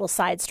 Little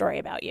side story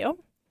about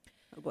you.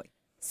 Oh boy.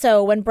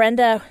 So when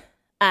Brenda,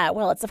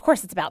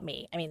 it's about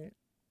me. I mean,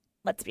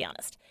 let's be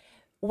honest.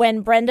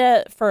 When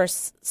Brenda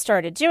first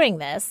started doing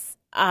this,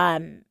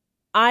 I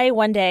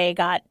one day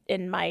got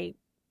in my,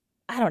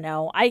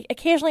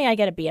 occasionally I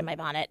get a bee in my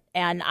bonnet,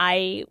 and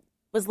I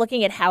was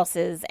looking at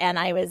houses, and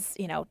I was,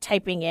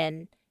 typing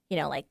in,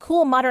 like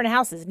cool modern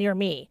houses near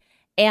me,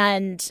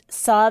 and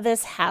saw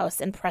this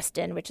house in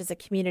Preston, which is a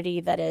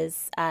community that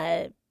is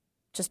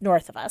just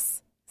north of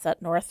us. Is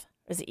that north?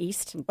 Is it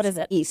east? What is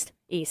it?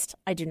 East.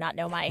 I do not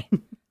know I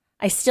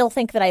still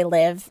think that I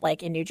live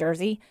like in New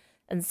Jersey.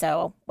 And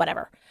so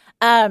whatever.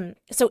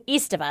 So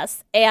east of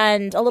us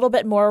and a little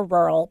bit more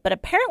rural, but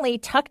apparently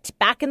tucked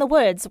back in the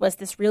woods was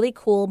this really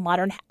cool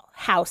modern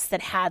house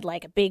that had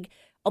like a big,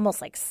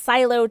 almost like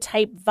silo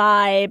type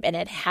vibe. And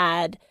it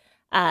had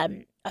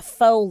a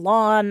faux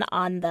lawn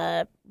on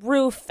the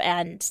roof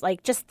and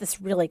like just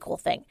this really cool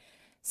thing.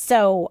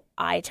 So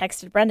I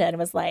texted Brenda and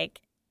was like,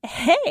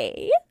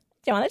 hey,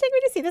 do you want to take me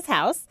to see this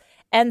house?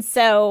 And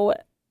so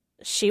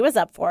she was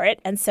up for it.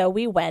 And so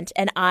we went,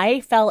 and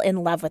I fell in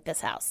love with this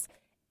house.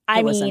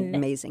 It was an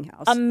amazing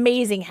house.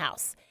 Amazing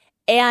house.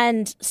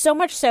 And so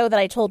much so that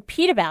I told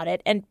Pete about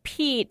it. And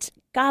Pete,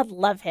 God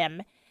love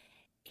him,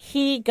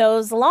 he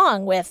goes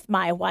along with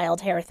my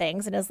wild hair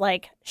things and is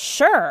like,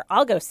 sure,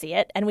 I'll go see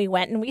it. And we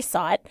went and we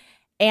saw it.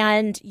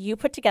 And you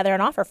put together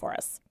an offer for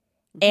us.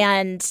 Mm-hmm.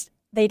 And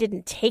they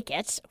didn't take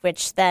it,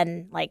 which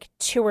then like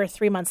 2 or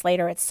 3 months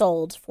later, it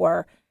sold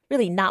for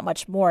really not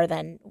much more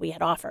than we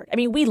had offered. I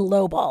mean, we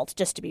lowballed,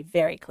 just to be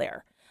very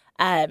clear.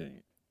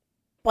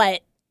 But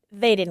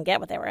they didn't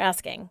get what they were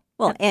asking.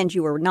 Well, and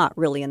you were not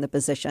really in the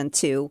position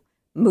to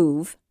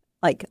move,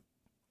 like,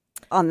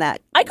 on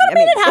that. I could have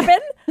made it happen.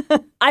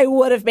 I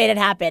would have made it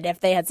happen if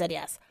they had said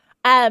yes.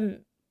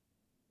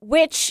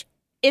 Which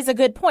is a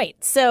good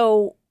point.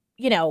 So,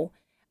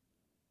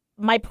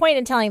 my point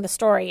in telling the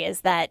story is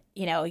that,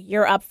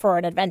 you're up for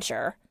an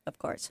adventure. Of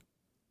course.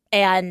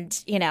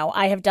 And,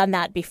 I have done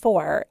that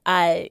before.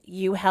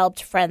 You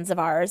helped friends of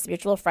ours,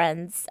 mutual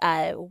friends,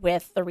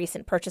 with the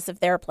recent purchase of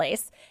their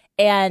place.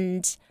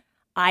 And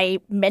I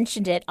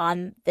mentioned it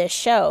on this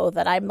show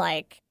that I'm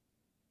like,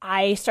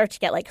 I start to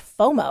get like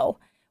FOMO,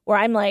 where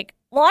I'm like,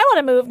 well, I want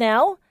to move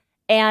now.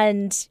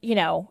 And,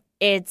 then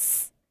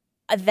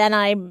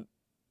I'm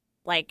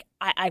like,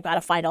 I've got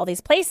to find all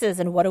these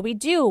places. And what do we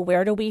do?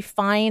 Where do we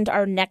find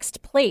our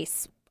next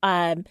place?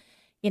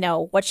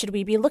 What should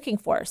we be looking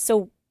for?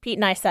 So Pete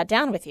and I sat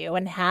down with you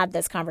and had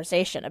this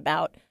conversation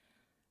about,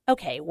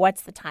 okay,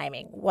 what's the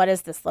timing? What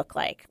does this look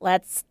like?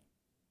 Let's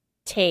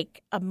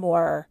take a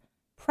more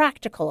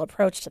practical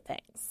approach to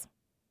things,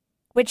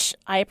 which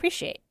I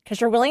appreciate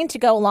because you're willing to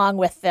go along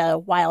with the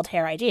wild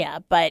hair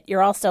idea, but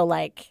you're also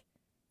like,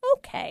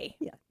 okay,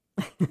 yeah,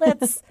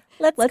 let's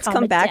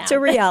come back to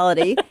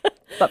reality.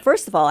 But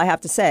first of all, I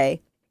have to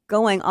say,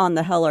 going on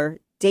the Heller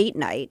date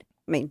night,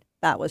 I mean,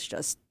 that was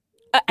just,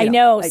 I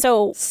know. like,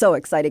 so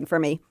exciting for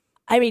me.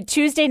 I mean,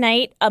 Tuesday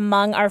night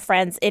among our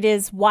friends, it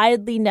is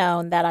widely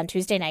known that on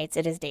Tuesday nights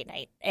it is date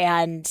night.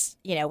 And,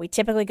 we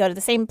typically go to the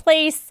same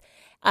place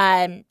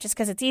just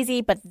because it's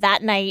easy. But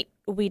that night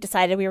we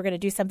decided we were going to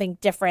do something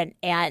different.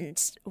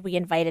 And we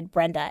invited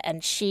Brenda.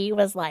 And she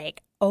was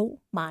like,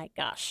 oh, my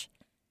gosh.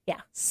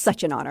 Yeah.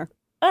 Such an honor.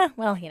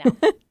 Well,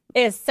 it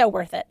is so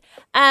worth it.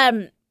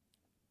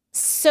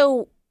 So,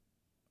 all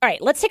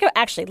right, let's take a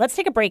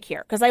break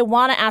here because I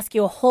want to ask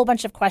you a whole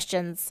bunch of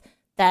questions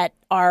that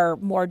are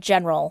more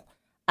general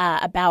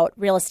about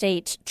real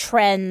estate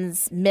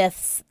trends,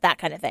 myths, that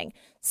kind of thing.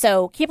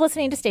 So keep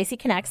listening to Stacy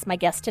Connects. My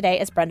guest today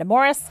is Brenda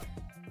Morris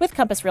with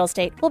Compass Real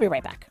Estate. We'll be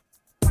right back.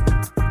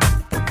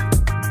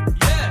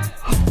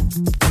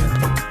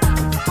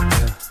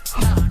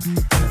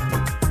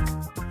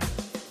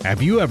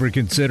 Have you ever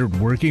considered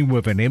working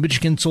with an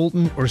image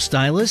consultant or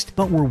stylist,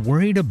 but were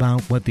worried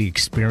about what the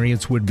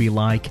experience would be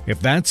like?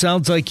 If that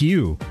sounds like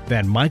you,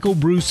 then Michael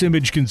Bruce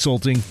Image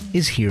Consulting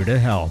is here to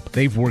help.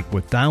 They've worked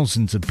with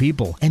thousands of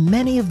people, and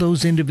many of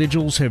those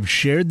individuals have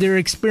shared their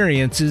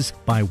experiences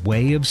by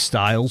way of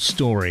style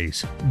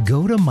stories.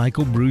 Go to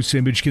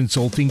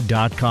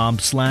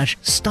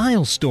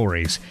michaelbruceimageconsulting.com/style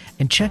stories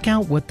and check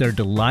out what their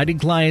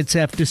delighted clients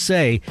have to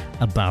say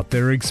about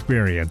their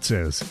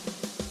experiences.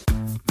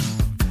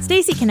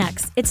 Stacy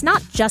Connects. It's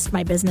not just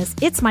my business,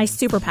 it's my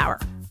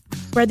superpower.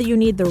 Whether you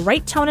need the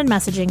right tone and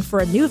messaging for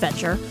a new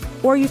venture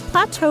or you've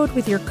plateaued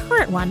with your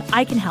current one,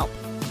 I can help.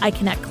 I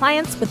connect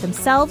clients with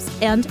themselves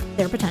and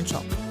their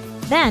potential.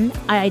 Then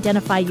I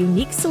identify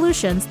unique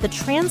solutions that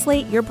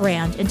translate your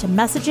brand into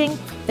messaging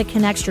that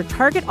connects your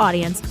target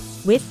audience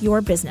with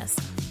your business.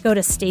 Go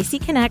to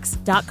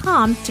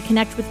stacyconnects.com to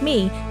connect with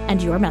me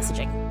and your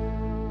messaging.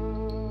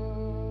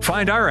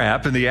 Find our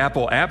app in the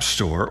Apple App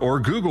Store or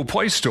Google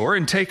Play Store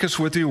and take us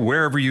with you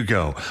wherever you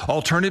go.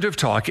 Alternative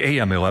Talk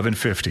AM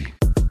 1150.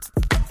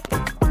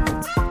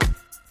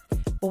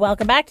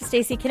 Welcome back to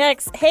Stacy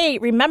Connects. Hey,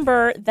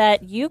 remember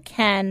that you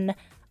can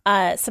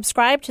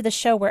subscribe to the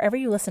show wherever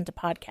you listen to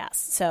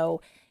podcasts.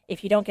 So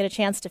if you don't get a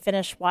chance to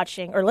finish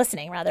watching or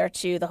listening rather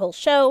to the whole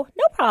show,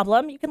 no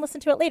problem. You can listen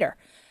to it later.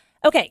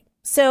 Okay,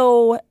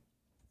 so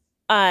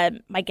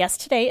my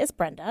guest today is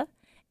Brenda.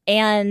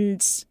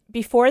 And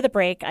before the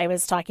break, I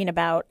was talking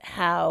about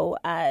how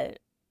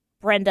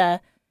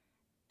Brenda,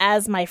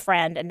 as my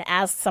friend and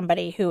as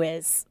somebody who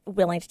is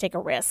willing to take a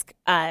risk,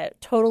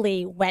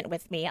 totally went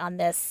with me on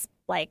this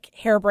like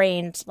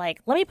harebrained, like,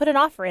 let me put an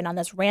offer in on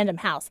this random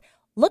house.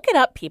 Look it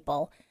up,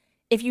 people.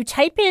 If you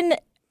type in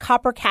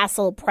Copper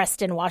Castle,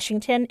 Preston,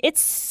 Washington,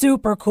 it's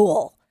super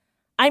cool.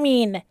 I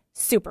mean,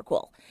 super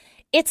cool.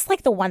 It's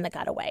like the one that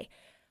got away.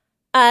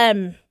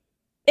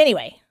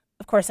 Anyway,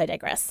 of course I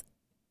digress.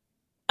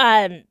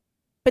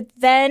 But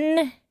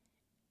then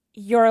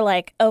you're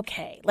like,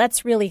 okay,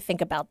 let's really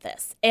think about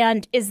this.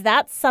 And is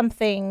that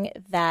something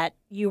that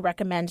you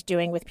recommend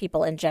doing with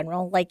people in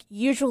general? Like,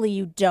 usually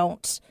you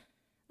don't,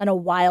 in a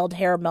wild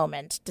hair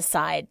moment,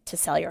 decide to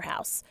sell your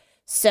house.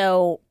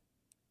 So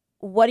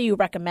what do you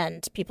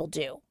recommend people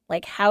do?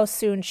 Like, how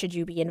soon should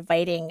you be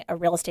inviting a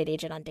real estate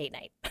agent on date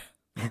night?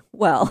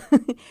 Well,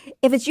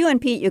 if it's you and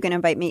Pete, you can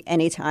invite me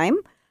anytime.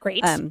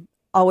 Great.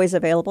 Always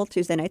available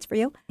Tuesday nights for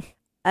you.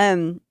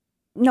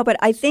 No, but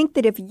I think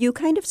that if you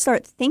kind of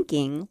start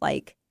thinking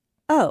like,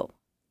 oh,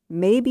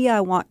 maybe I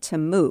want to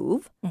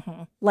move,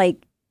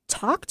 like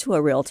talk to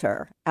a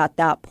realtor at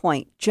that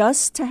point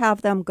just to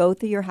have them go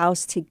through your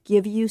house to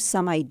give you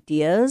some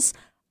ideas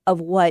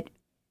of what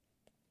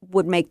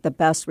would make the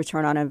best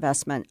return on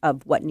investment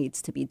of what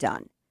needs to be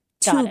done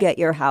to get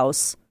your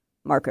house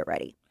market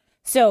ready.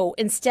 So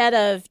instead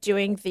of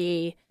doing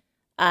the,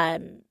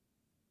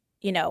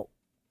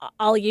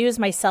 I'll use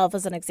myself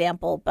as an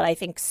example, but I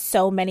think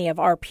so many of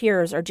our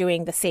peers are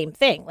doing the same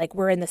thing. Like,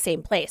 we're in the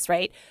same place,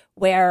 right?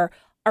 Where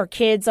our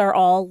kids are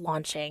all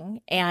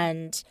launching.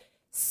 And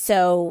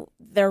so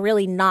they're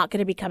really not going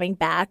to be coming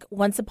back.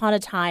 Once upon a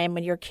time,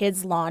 when your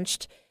kids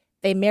launched,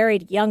 they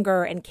married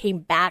younger and came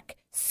back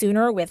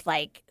sooner with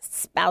like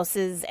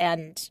spouses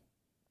and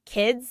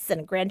kids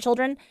and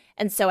grandchildren.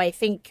 And so I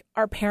think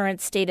our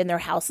parents stayed in their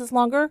houses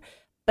longer.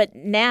 But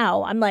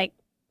now I'm like,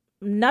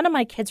 none of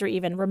my kids are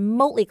even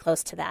remotely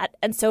close to that.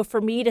 And so for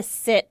me to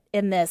sit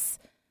in this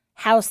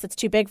house that's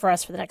too big for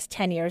us for the next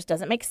 10 years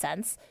doesn't make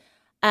sense.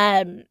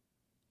 And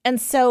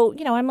so,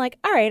 I'm like,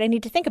 all right, I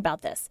need to think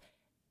about this.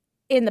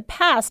 In the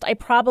past, I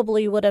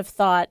probably would have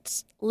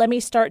thought, let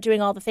me start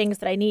doing all the things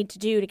that I need to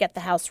do to get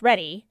the house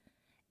ready,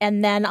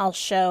 and then I'll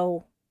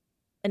show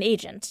an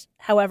agent.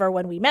 However,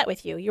 when we met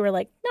with you, you were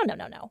like,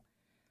 no.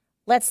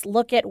 Let's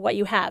look at what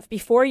you have.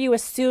 Before you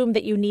assume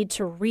that you need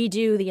to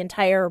redo the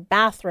entire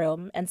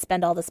bathroom and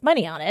spend all this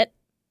money on it,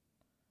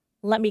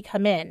 let me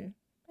come in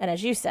and,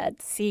 as you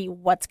said, see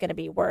what's going to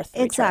be worth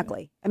the Exactly.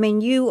 return. I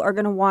mean, you are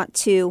going to want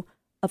to,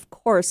 of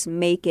course,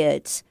 make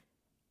it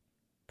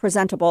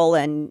presentable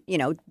and,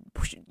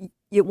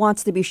 it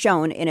wants to be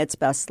shown in its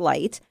best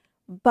light.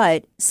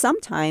 But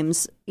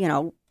sometimes,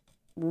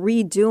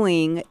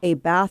 redoing a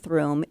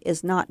bathroom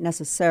is not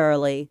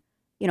necessarily...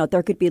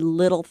 there could be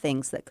little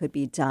things that could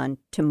be done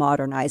to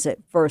modernize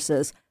it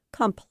versus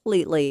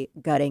completely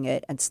gutting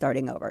it and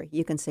starting over.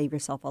 You can save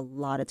yourself a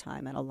lot of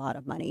time and a lot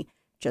of money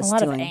just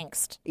doing... of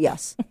angst.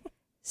 Yes.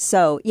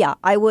 So, yeah,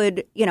 I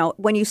would,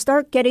 when you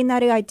start getting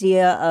that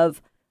idea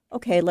of,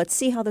 okay, let's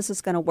see how this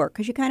is going to work,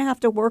 because you kind of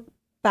have to work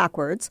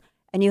backwards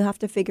and you have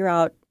to figure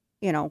out,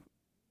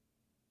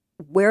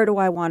 where do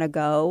I want to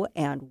go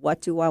and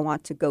what do I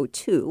want to go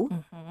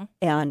to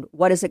and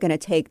what is it going to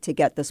take to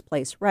get this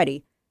place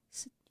ready?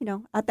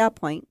 At that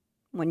point,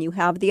 when you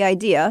have the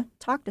idea,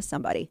 talk to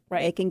somebody.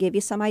 Right. They can give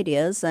you some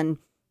ideas and,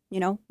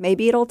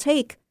 maybe it'll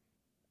take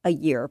a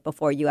year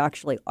before you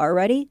actually are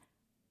ready,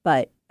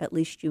 but at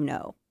least you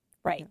know.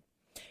 Right.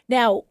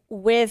 Now,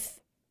 with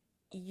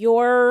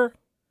your,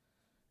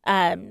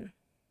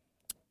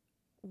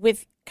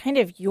 with kind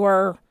of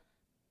your,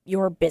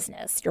 your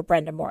business, your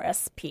Brenda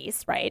Morris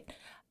piece, right?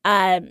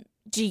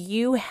 Do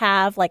you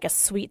have like a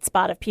sweet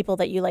spot of people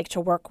that you like to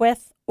work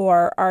with?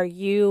 Or are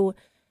you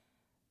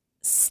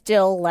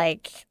still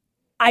like,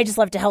 I just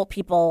love to help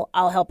people.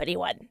 I'll help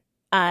anyone.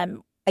 I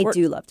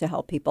do love to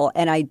help people.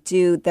 And I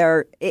do.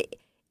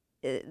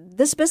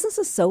 This business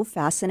is so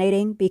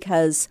fascinating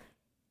because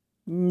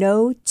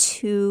no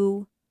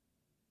two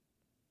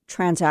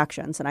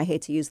transactions, and I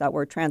hate to use that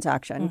word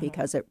transaction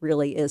because it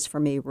really is for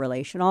me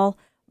relational,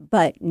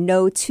 but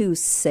no two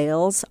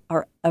sales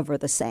are ever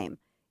the same.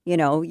 You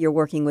know, you're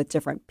working with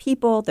different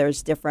people.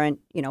 There's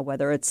different, you know,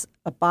 whether it's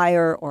a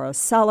buyer or a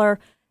seller.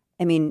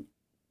 I mean,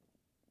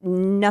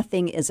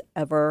 nothing is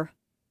ever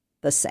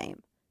the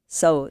same.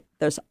 So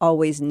there's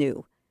always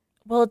new.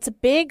 Well, it's a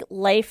big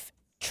life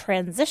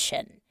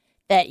transition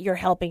that you're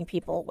helping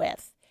people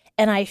with.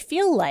 And I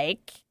feel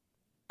like,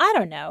 I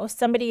don't know,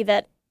 somebody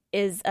that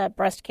is a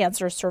breast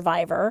cancer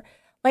survivor,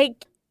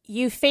 like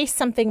you face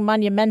something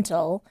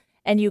monumental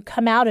and you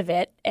come out of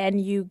it and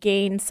you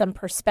gain some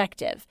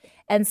perspective.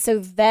 And so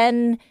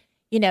then,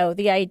 you know,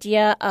 the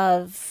idea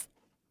of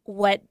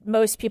what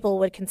most people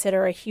would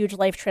consider a huge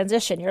life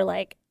transition, you're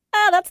like,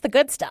 that's the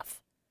good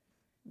stuff.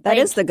 That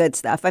is the good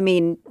stuff. I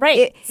mean,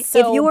 right. If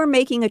you are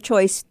making a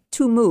choice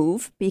to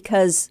move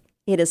because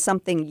it is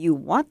something you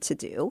want to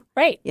do,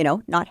 right? You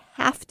know, not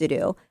have to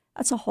do,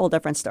 that's a whole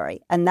different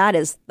story. And that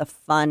is the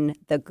fun,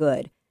 the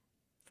good,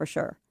 for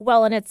sure.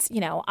 Well, and it's,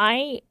 you know,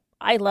 I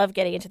love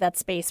getting into that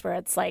space where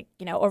it's like,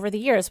 you know, over the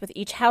years with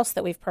each house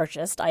that we've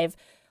purchased, I've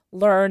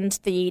learned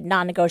the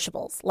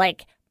non-negotiables,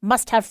 like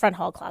must have front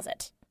hall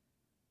closet.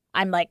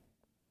 I'm like,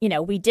 you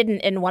know, we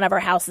didn't in one of our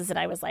houses and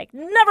I was like,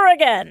 never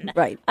again.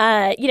 Right.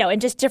 You know, and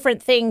just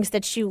different things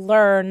that you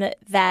learn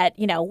that,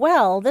 you know,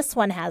 well, this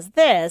one has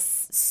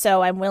this,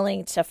 so I'm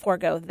willing to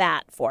forego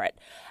that for it.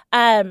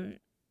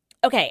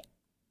 Okay.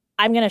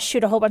 I'm going to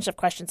shoot a whole bunch of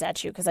questions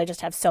at you because I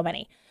just have so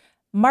many.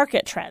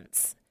 Market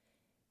trends.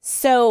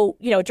 So,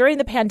 you know, during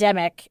the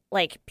pandemic,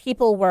 like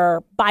people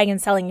were buying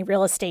and selling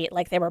real estate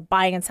like they were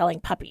buying and selling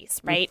puppies,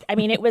 right? I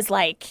mean, it was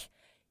like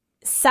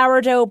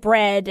sourdough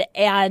bread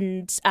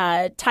and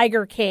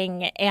Tiger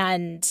King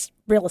and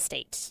real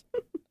estate.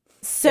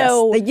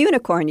 So yes, the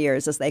unicorn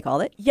years, as they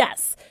call it.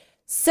 Yes.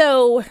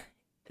 So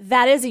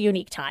that is a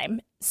unique time.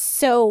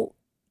 So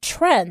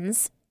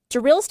trends, do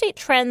real estate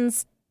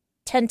trends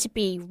tend to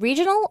be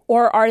regional,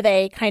 or are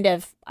they kind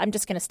of, I'm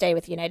just going to stay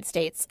with the United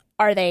States,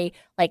 are they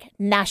like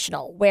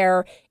national,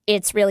 where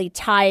it's really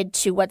tied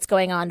to what's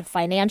going on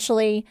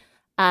financially?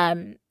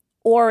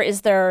 Or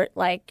is there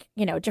like,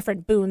 you know,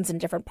 different boons in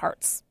different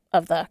parts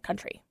of the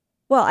country?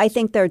 Well, I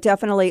think there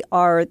definitely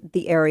are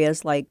the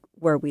areas like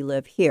where we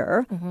live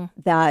here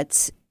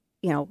that,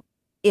 you know,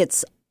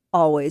 it's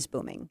always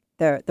booming.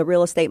 The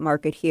real estate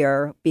market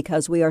here,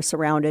 because we are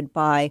surrounded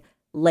by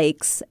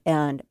lakes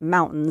and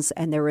mountains,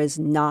 and there is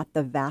not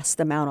the vast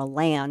amount of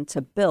land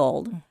to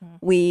build,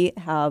 we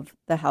have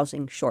the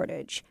housing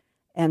shortage.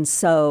 And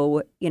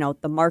so, you know,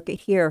 the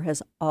market here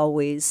has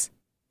always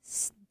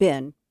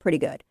been pretty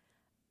good.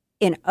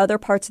 In other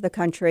parts of the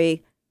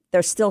country,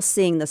 they're still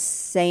seeing the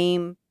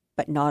same,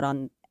 but not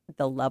on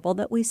the level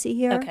that we see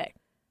here. Okay.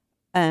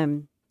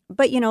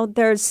 But, you know,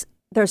 there's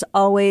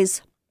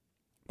always,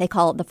 they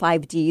call it the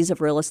 5 Ds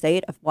of real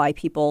estate, of why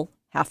people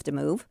have to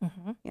move.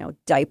 You know,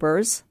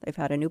 diapers, they've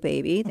had a new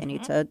baby, they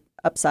need to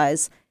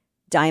upsize.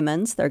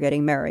 Diamonds, they're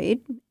getting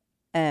married.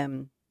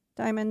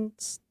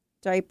 Diamonds,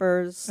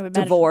 diapers,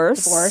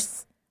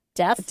 divorce,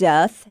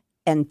 death,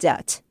 and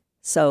debt.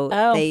 So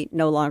they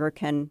no longer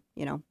can,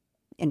 you know,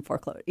 in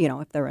foreclosure, you know,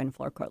 if they're in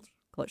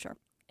foreclosure.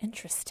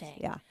 Interesting.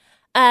 Yeah.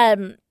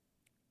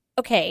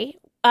 Okay.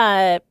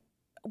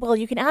 Well,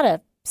 you can add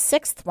a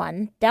 6th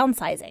one,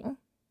 downsizing.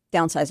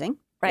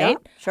 Right?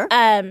 Yeah, sure.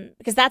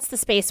 Because that's the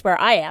space where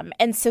I am.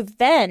 And so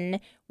then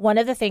one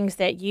of the things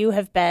that you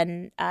have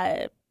been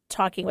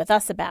talking with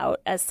us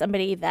about as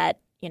somebody that,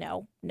 you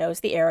know,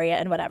 knows the area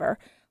and whatever,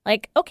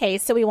 like, okay,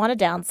 so we want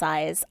to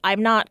downsize.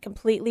 I'm not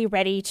completely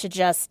ready to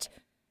just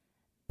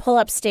pull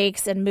up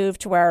stakes and move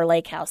to where our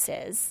lake house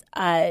is.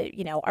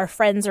 You know, our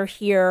friends are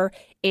here.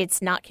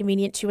 It's not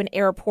convenient to an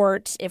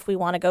airport if we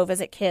want to go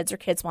visit kids or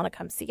kids want to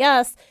come see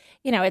us.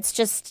 You know, it's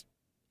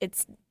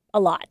a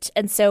lot.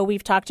 And so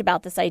we've talked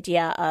about this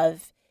idea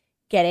of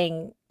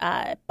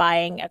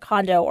buying a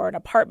condo or an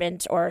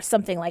apartment or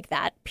something like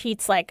that.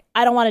 Pete's like,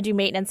 I don't want to do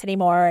maintenance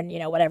anymore, and, you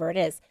know, whatever it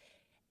is.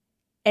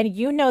 And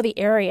you know the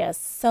area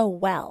so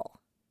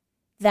well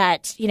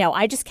that, you know,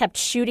 I just kept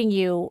shooting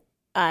you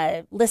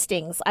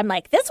listings. I'm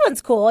like, this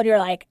one's cool. And you're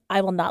like,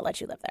 I will not let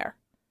you live there.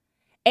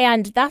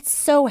 And that's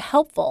so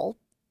helpful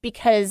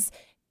because,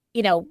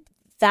 you know,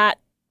 that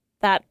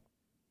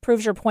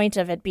proves your point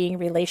of it being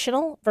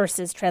relational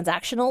versus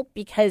transactional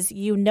because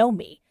you know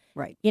me.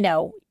 Right. You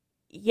know,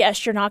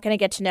 yes, you're not going to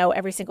get to know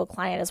every single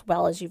client as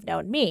well as you've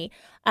known me.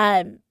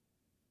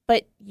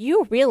 But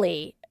you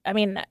really, I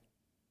mean,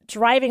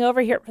 driving over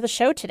here for the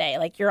show today,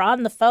 like you're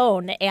on the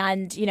phone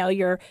and, you know,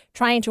 you're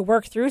trying to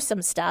work through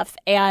some stuff.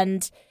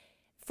 And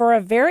for a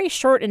very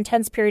short,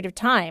 intense period of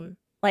time,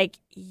 like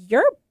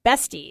you're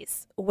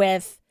besties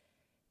with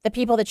the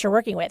people that you're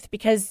working with,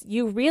 because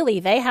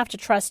they have to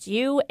trust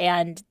you,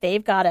 and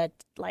they've got to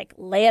like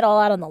lay it all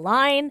out on the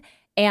line.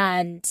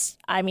 And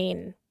I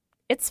mean,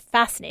 it's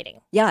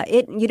fascinating. Yeah,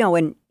 and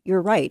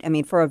you're right. I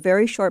mean, for a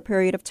very short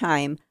period of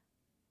time,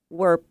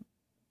 we're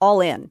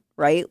all in,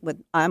 right?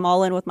 I'm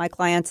all in with my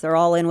clients. They're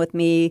all in with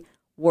me.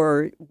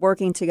 We're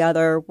working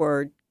together.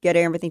 We're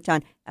getting everything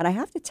done. And I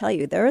have to tell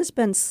you, there has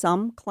been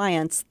some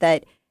clients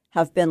that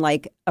have been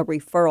like a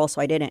referral,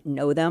 so I didn't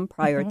know them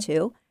prior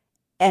to.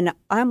 And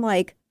I'm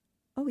like,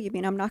 oh, you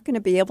mean I'm not going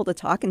to be able to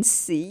talk and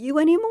see you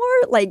anymore?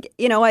 Like,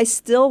 I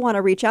still want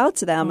to reach out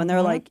to them. And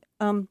they're like,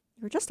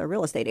 you're just a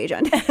real estate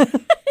agent.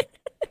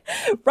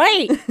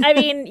 Right. I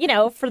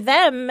mean, for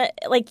them,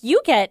 like,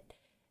 you get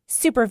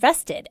super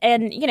vested.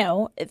 And,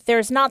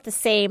 there's not the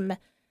same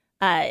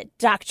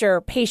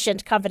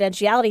doctor-patient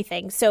confidentiality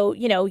thing. So,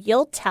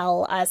 you'll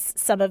tell us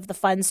some of the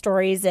fun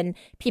stories and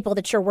people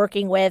that you're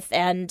working with,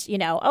 and,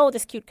 oh,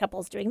 this cute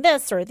couple's doing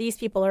this, or these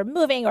people are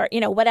moving, or,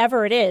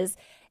 whatever it is.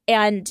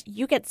 And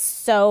you get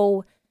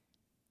so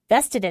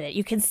vested in it.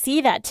 You can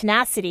see that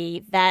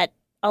tenacity that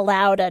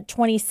allowed a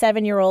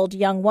 27-year-old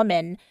young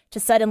woman to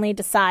suddenly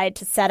decide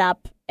to set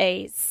up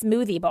a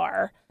smoothie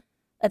bar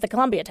at the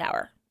Columbia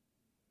Tower.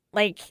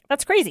 Like,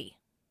 that's crazy.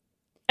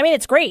 I mean,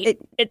 it's great.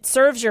 It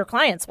serves your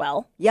clients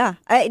well. Yeah.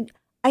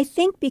 I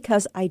think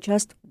because I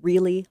just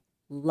really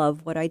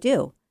love what I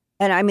do.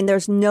 And I mean,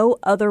 there's no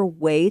other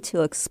way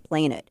to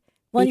explain it.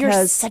 Well,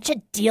 you're such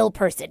a deal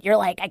person. You're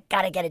like, I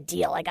got to get a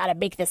deal. I got to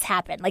make this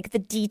happen. Like, the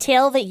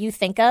detail that you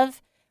think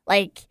of,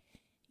 like,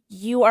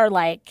 you are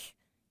like,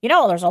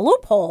 there's a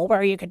loophole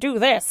where you could do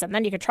this and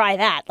then you could try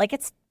that. Like, you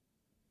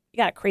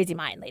got a crazy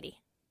mind, lady.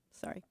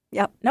 Sorry.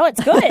 Yep. No,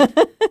 it's good.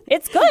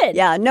 It's good.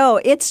 Yeah, no,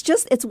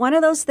 it's one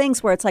of those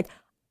things where it's like,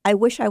 I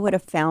wish I would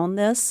have found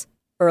this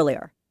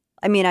earlier.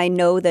 I mean, I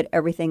know that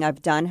everything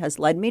I've done has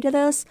led me to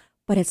this,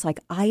 but it's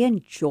like, I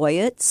enjoy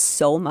it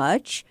so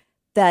much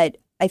that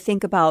I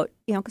think about,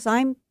 because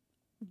I'm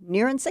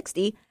nearing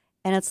 60,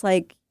 and it's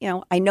like,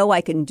 I know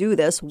I can do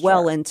this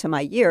well into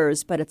my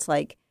years, but it's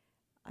like,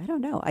 I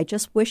don't know. I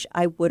just wish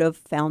I would have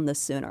found this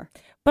sooner.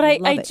 But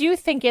I do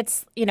think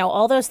it's,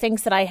 all those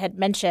things that I had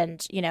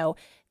mentioned,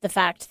 the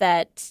fact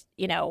that,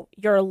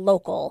 you're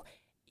local,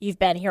 you've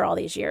been here all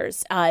these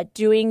years,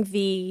 doing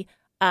the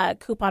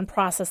coupon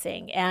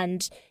processing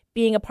and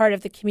being a part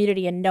of the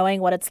community and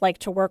knowing what it's like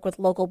to work with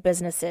local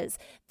businesses,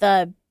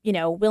 the,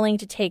 willing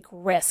to take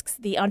risks,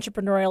 the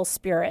entrepreneurial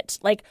spirit,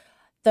 like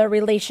the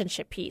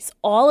relationship piece,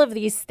 all of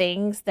these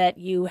things that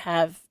you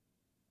have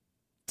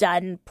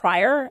done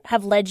prior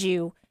have led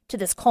you to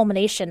this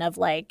culmination of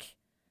like,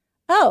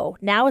 oh,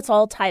 now it's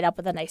all tied up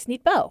with a nice,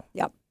 neat bow.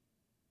 Yep.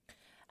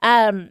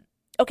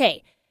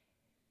 Okay.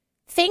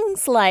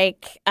 Things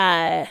like,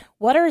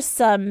 what are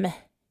some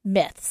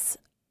myths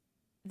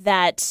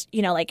that,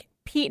 like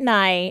Pete and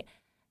I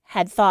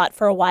had thought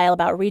for a while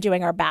about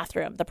redoing our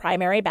bathroom, the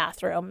primary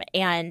bathroom,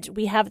 and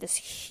we have this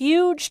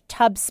huge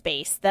tub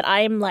space that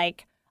I'm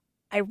like,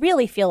 I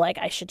really feel like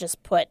I should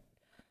just put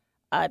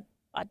a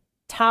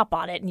top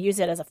on it and use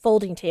it as a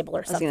folding table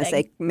or something. I was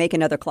going to say, make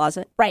another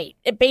closet. Right,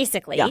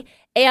 basically. Yeah.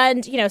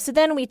 And, so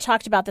then we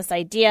talked about this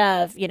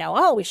idea of,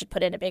 we should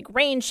put in a big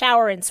rain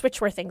shower and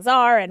switch where things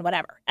are and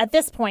whatever. At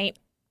this point,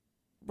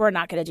 we're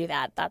not going to do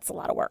that. That's a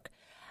lot of work.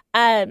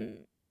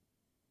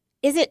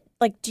 Is it,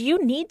 like, do you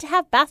need to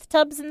have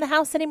bathtubs in the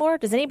house anymore?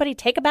 Does anybody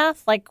take a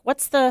bath? Like,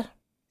 what's the...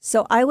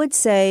 So I would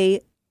say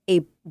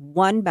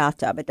one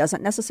bathtub. It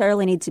doesn't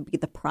necessarily need to be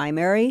the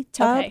primary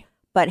tub,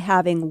 but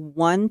having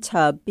one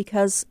tub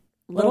because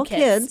little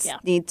kids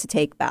need to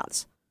take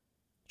baths.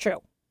 True.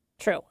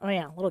 Oh,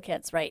 yeah, little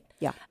kids, right.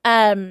 Yeah.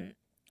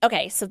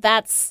 Okay, so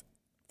that's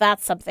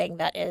something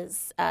that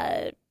is,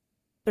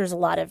 there's a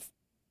lot of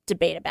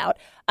debate about.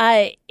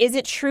 Is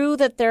it true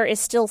that there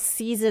is still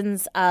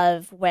seasons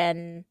of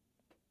when,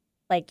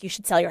 like, you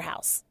should sell your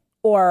house?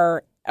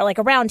 Or like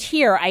around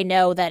here, I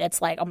know that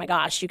it's like, oh my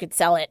gosh, you could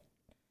sell it.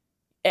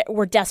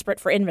 We're desperate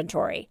for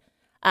inventory.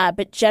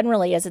 But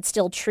generally, is it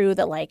still true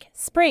that like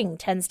spring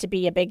tends to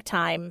be a big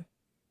time?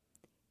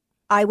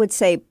 I would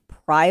say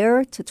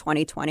prior to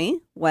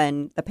 2020,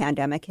 when the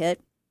pandemic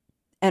hit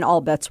and all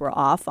bets were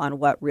off on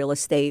what real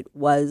estate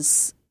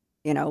was,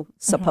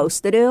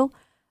 supposed to do.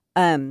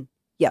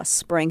 Yes,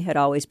 spring had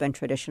always been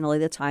traditionally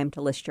the time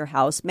to list your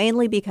house,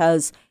 mainly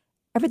because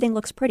everything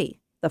looks pretty.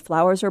 The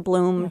flowers are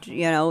bloomed,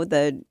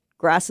 the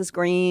grass is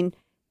green.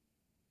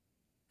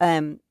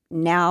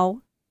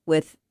 Now,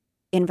 with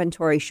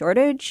inventory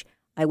shortage,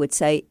 I would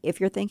say if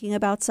you're thinking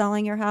about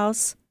selling your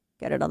house,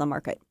 get it on the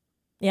market.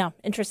 Yeah,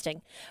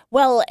 interesting.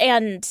 Well,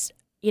 and,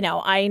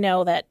 I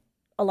know that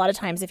a lot of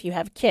times if you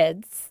have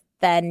kids,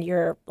 then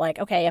you're like,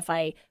 okay, if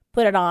I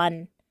put it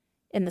on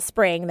in the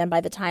spring, then by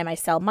the time I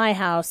sell my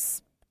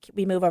house,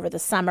 we move over the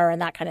summer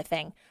and that kind of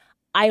thing.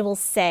 I will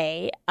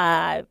say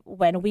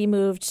when we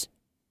moved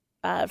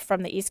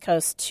from the East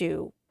Coast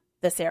to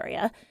this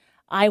area,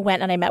 I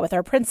went and I met with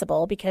our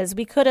principal because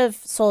we could have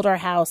sold our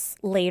house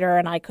later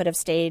and I could have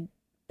stayed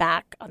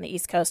back on the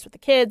East Coast with the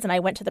kids. And I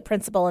went to the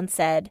principal and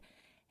said,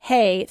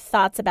 hey,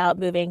 thoughts about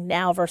moving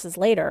now versus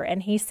later?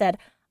 And he said,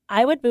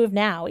 I would move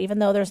now, even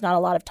though there's not a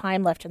lot of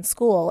time left in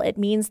school. It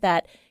means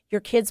that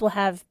your kids will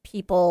have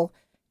people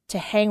to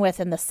hang with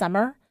in the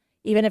summer,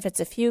 even if it's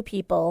a few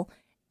people,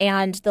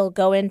 and they'll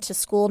go into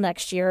school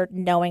next year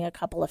knowing a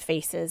couple of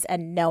faces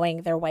and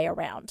knowing their way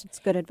around. It's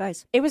good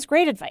advice. It was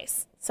great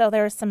advice. So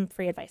there's some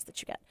free advice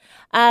that you get.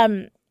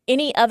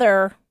 Any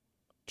other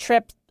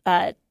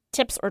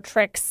tips or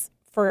tricks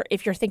for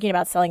if you're thinking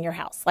about selling your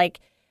house? Like,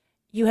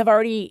 you have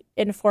already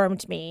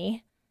informed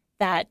me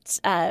that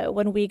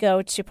when we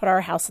go to put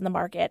our house in the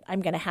market,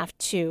 I'm going to have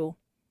to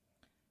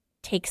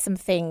take some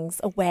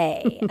things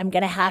away. I'm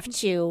going to have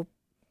to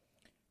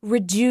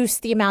reduce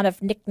the amount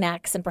of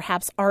knickknacks and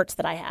perhaps art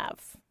that I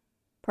have.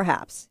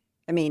 Perhaps.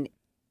 I mean,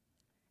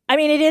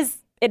 it is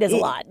a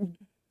lot.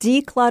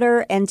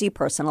 Declutter and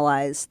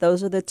depersonalize.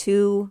 Those are the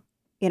two,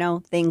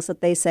 things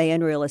that they say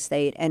in real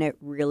estate, and it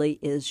really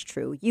is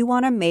true. You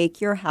want to make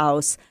your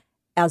house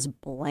as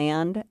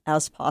bland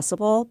as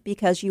possible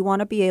because you want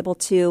to be able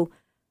to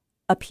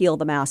appeal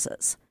the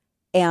masses.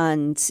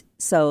 And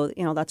so,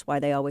 that's why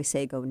they always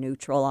say go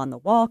neutral on the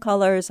wall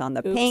colors, on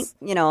the paint,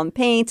 on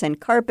paint and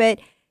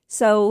carpet.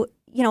 So,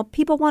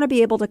 people want to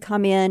be able to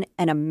come in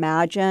and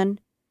imagine.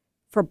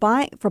 For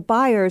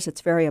buyers,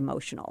 it's very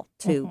emotional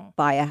to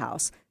buy a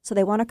house. So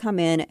they want to come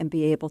in and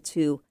be able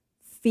to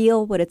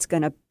feel what it's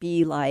going to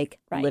be like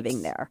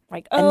living there.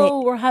 Like,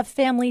 we'll have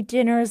family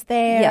dinners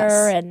there.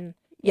 Yes. And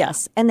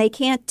yes. And they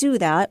can't do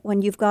that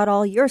when you've got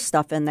all your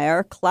stuff in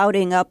there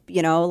clouding up,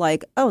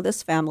 like, oh,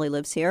 this family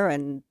lives here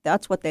and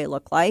that's what they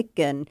look like.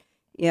 And,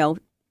 you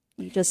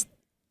just...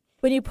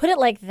 When you put it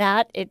like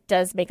that, it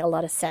does make a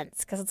lot of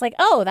sense because it's like,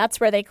 oh,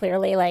 that's where they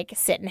clearly like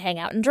sit and hang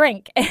out and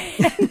drink.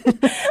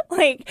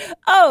 Like,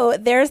 oh,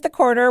 there's the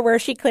corner where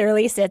she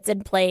clearly sits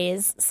and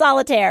plays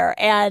solitaire.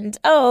 And,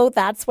 oh,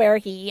 that's where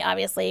he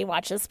obviously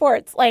watches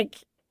sports. Like,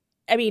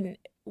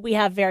 we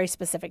have very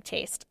specific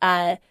taste.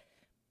 But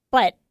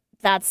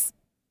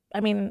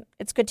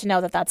it's good to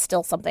know that that's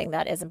still something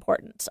that is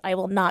important. I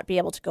will not be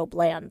able to go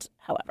bland,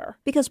 however.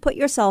 Because put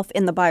yourself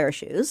in the buyer's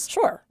shoes.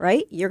 Sure.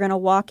 Right? You're going to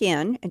walk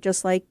in, and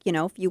just like,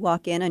 if you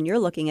walk in and you're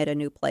looking at a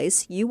new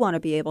place, you want to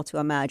be able to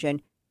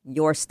imagine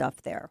your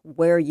stuff there,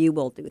 where you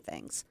will do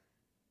things.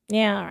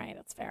 Yeah, all right.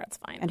 That's fair. It's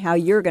fine. And how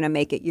you're going to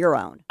make it your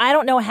own. I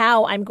don't know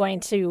how I'm going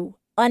to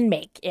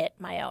unmake it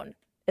my own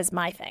is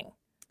my thing.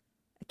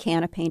 A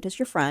can of paint is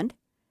your friend,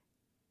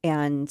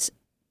 and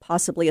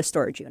possibly a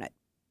storage unit.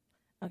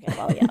 Okay,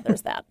 well, yeah,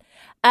 there's that.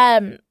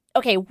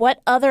 Okay,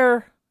 what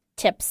other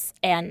tips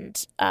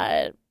and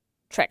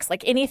tricks,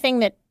 like anything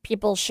that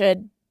people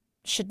should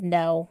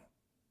know,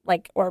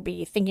 like, or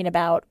be thinking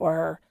about,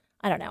 or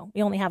I don't know.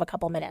 We only have a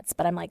couple minutes,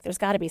 but I'm like, there's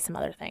got to be some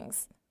other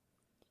things.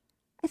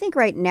 I think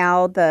right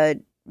now,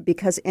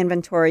 because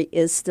inventory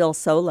is still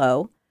so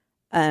low,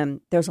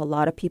 there's a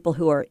lot of people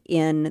who are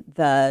in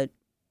the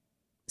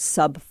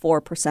sub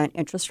 4%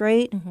 interest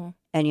rate,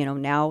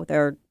 and now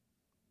they're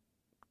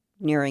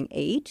nearing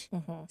 8.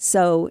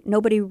 So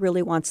nobody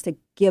really wants to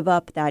give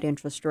up that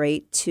interest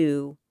rate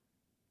to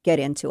get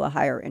into a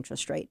higher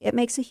interest rate. It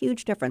makes a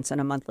huge difference in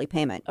a monthly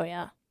payment. Oh,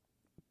 yeah.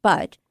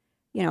 But,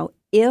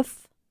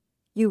 if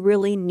you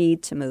really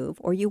need to move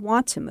or you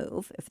want to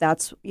move, if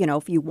that's,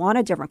 if you want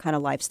a different kind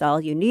of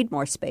lifestyle, you need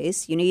more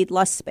space, you need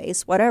less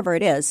space, whatever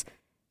it is,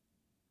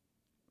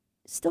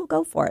 still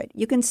go for it.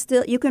 You can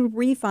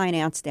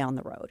refinance down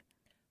the road.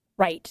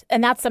 Right.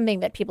 And that's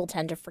something that people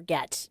tend to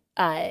forget.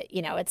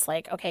 It's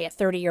like, okay, a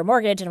 30-year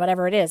mortgage and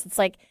whatever it is. It's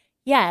like,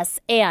 yes,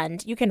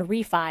 and you can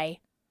refi.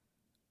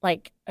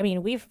 Like,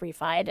 we've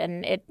refied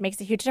and it makes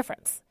a huge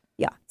difference.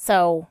 Yeah.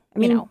 So,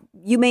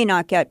 you may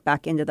not get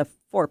back into the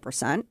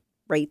 4%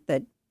 rate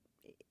that,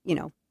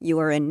 you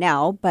are in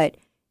now, but,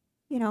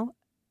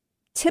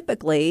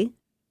 typically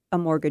a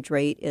mortgage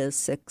rate is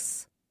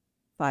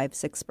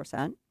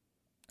 6%.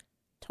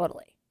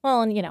 Totally.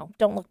 Well, and,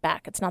 don't look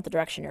back. It's not the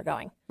direction you're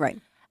going. Right.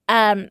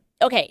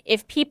 Okay,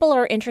 if people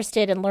are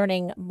interested in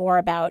learning more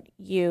about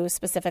you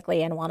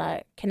specifically and want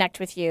to connect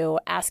with you,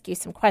 ask you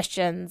some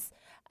questions,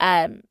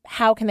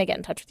 how can they get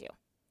in touch with you?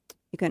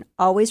 You can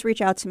always reach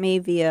out to me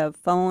via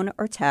phone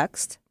or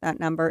text. That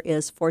number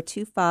is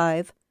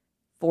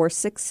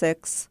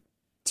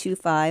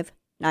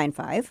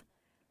 425-466-2595.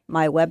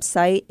 My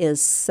website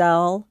is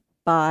Sell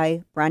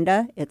by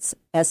Brenda. It's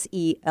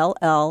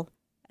SELL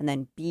and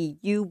then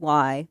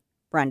BUY.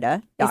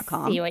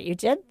 Brenda.com. See what you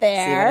did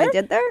there. See what I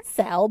did there?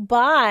 Sell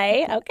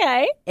by.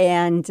 Okay.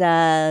 And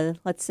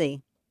let's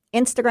see.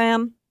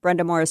 Instagram,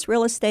 Brenda Morris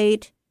Real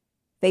Estate.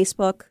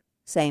 Facebook,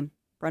 same.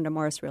 Brenda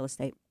Morris Real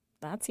Estate.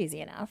 That's easy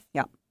enough.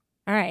 Yeah.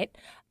 All right.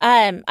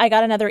 I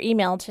got another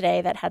email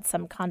today that had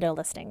some condo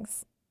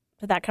listings.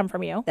 Did that come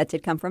from you? That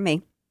did come from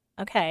me.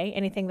 Okay.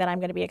 Anything that I'm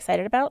going to be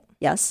excited about?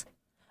 Yes.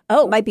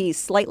 Oh. It might be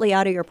slightly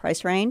out of your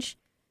price range,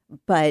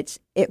 but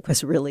it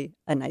was really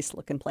a nice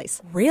looking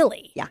place.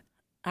 Really? Yeah.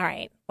 All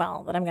right.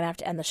 Well, then I'm going to have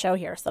to end the show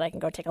here so that I can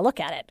go take a look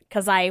at it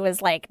because I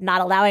was like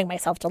not allowing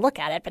myself to look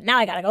at it, but now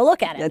I got to go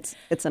look at it.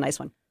 It's a nice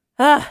one.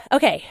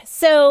 Okay,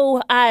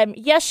 so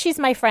yes, she's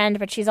my friend,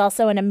 but she's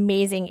also an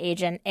amazing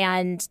agent.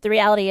 And the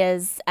reality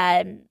is,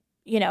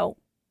 you know,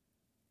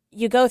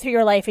 you go through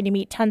your life and you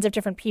meet tons of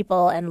different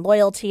people and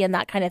loyalty and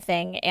that kind of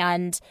thing.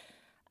 And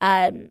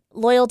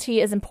loyalty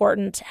is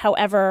important.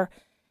 However,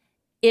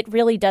 it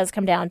really does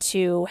come down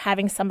to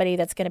having somebody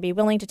that's going to be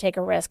willing to take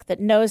a risk, that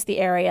knows the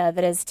area,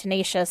 that is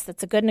tenacious,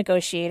 that's a good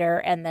negotiator,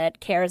 and that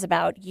cares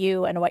about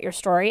you and what your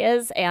story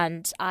is.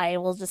 And I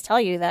will just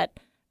tell you that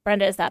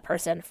Brenda is that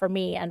person for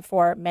me and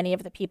for many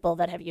of the people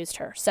that have used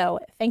her. So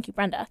thank you,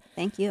 Brenda.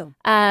 Thank you.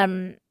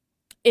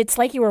 It's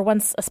like you were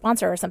once a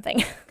sponsor or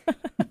something.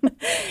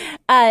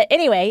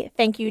 Anyway,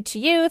 thank you to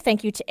you.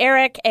 Thank you to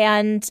Eric.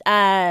 And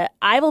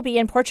I will be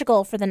in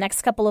Portugal for the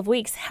next couple of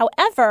weeks.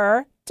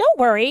 However, don't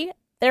worry.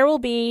 There will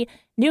be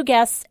new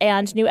guests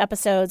and new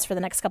episodes for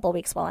the next couple of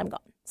weeks while I'm gone.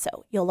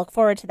 So you'll look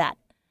forward to that.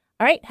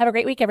 All right. Have a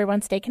great week,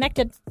 everyone. Stay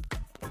connected.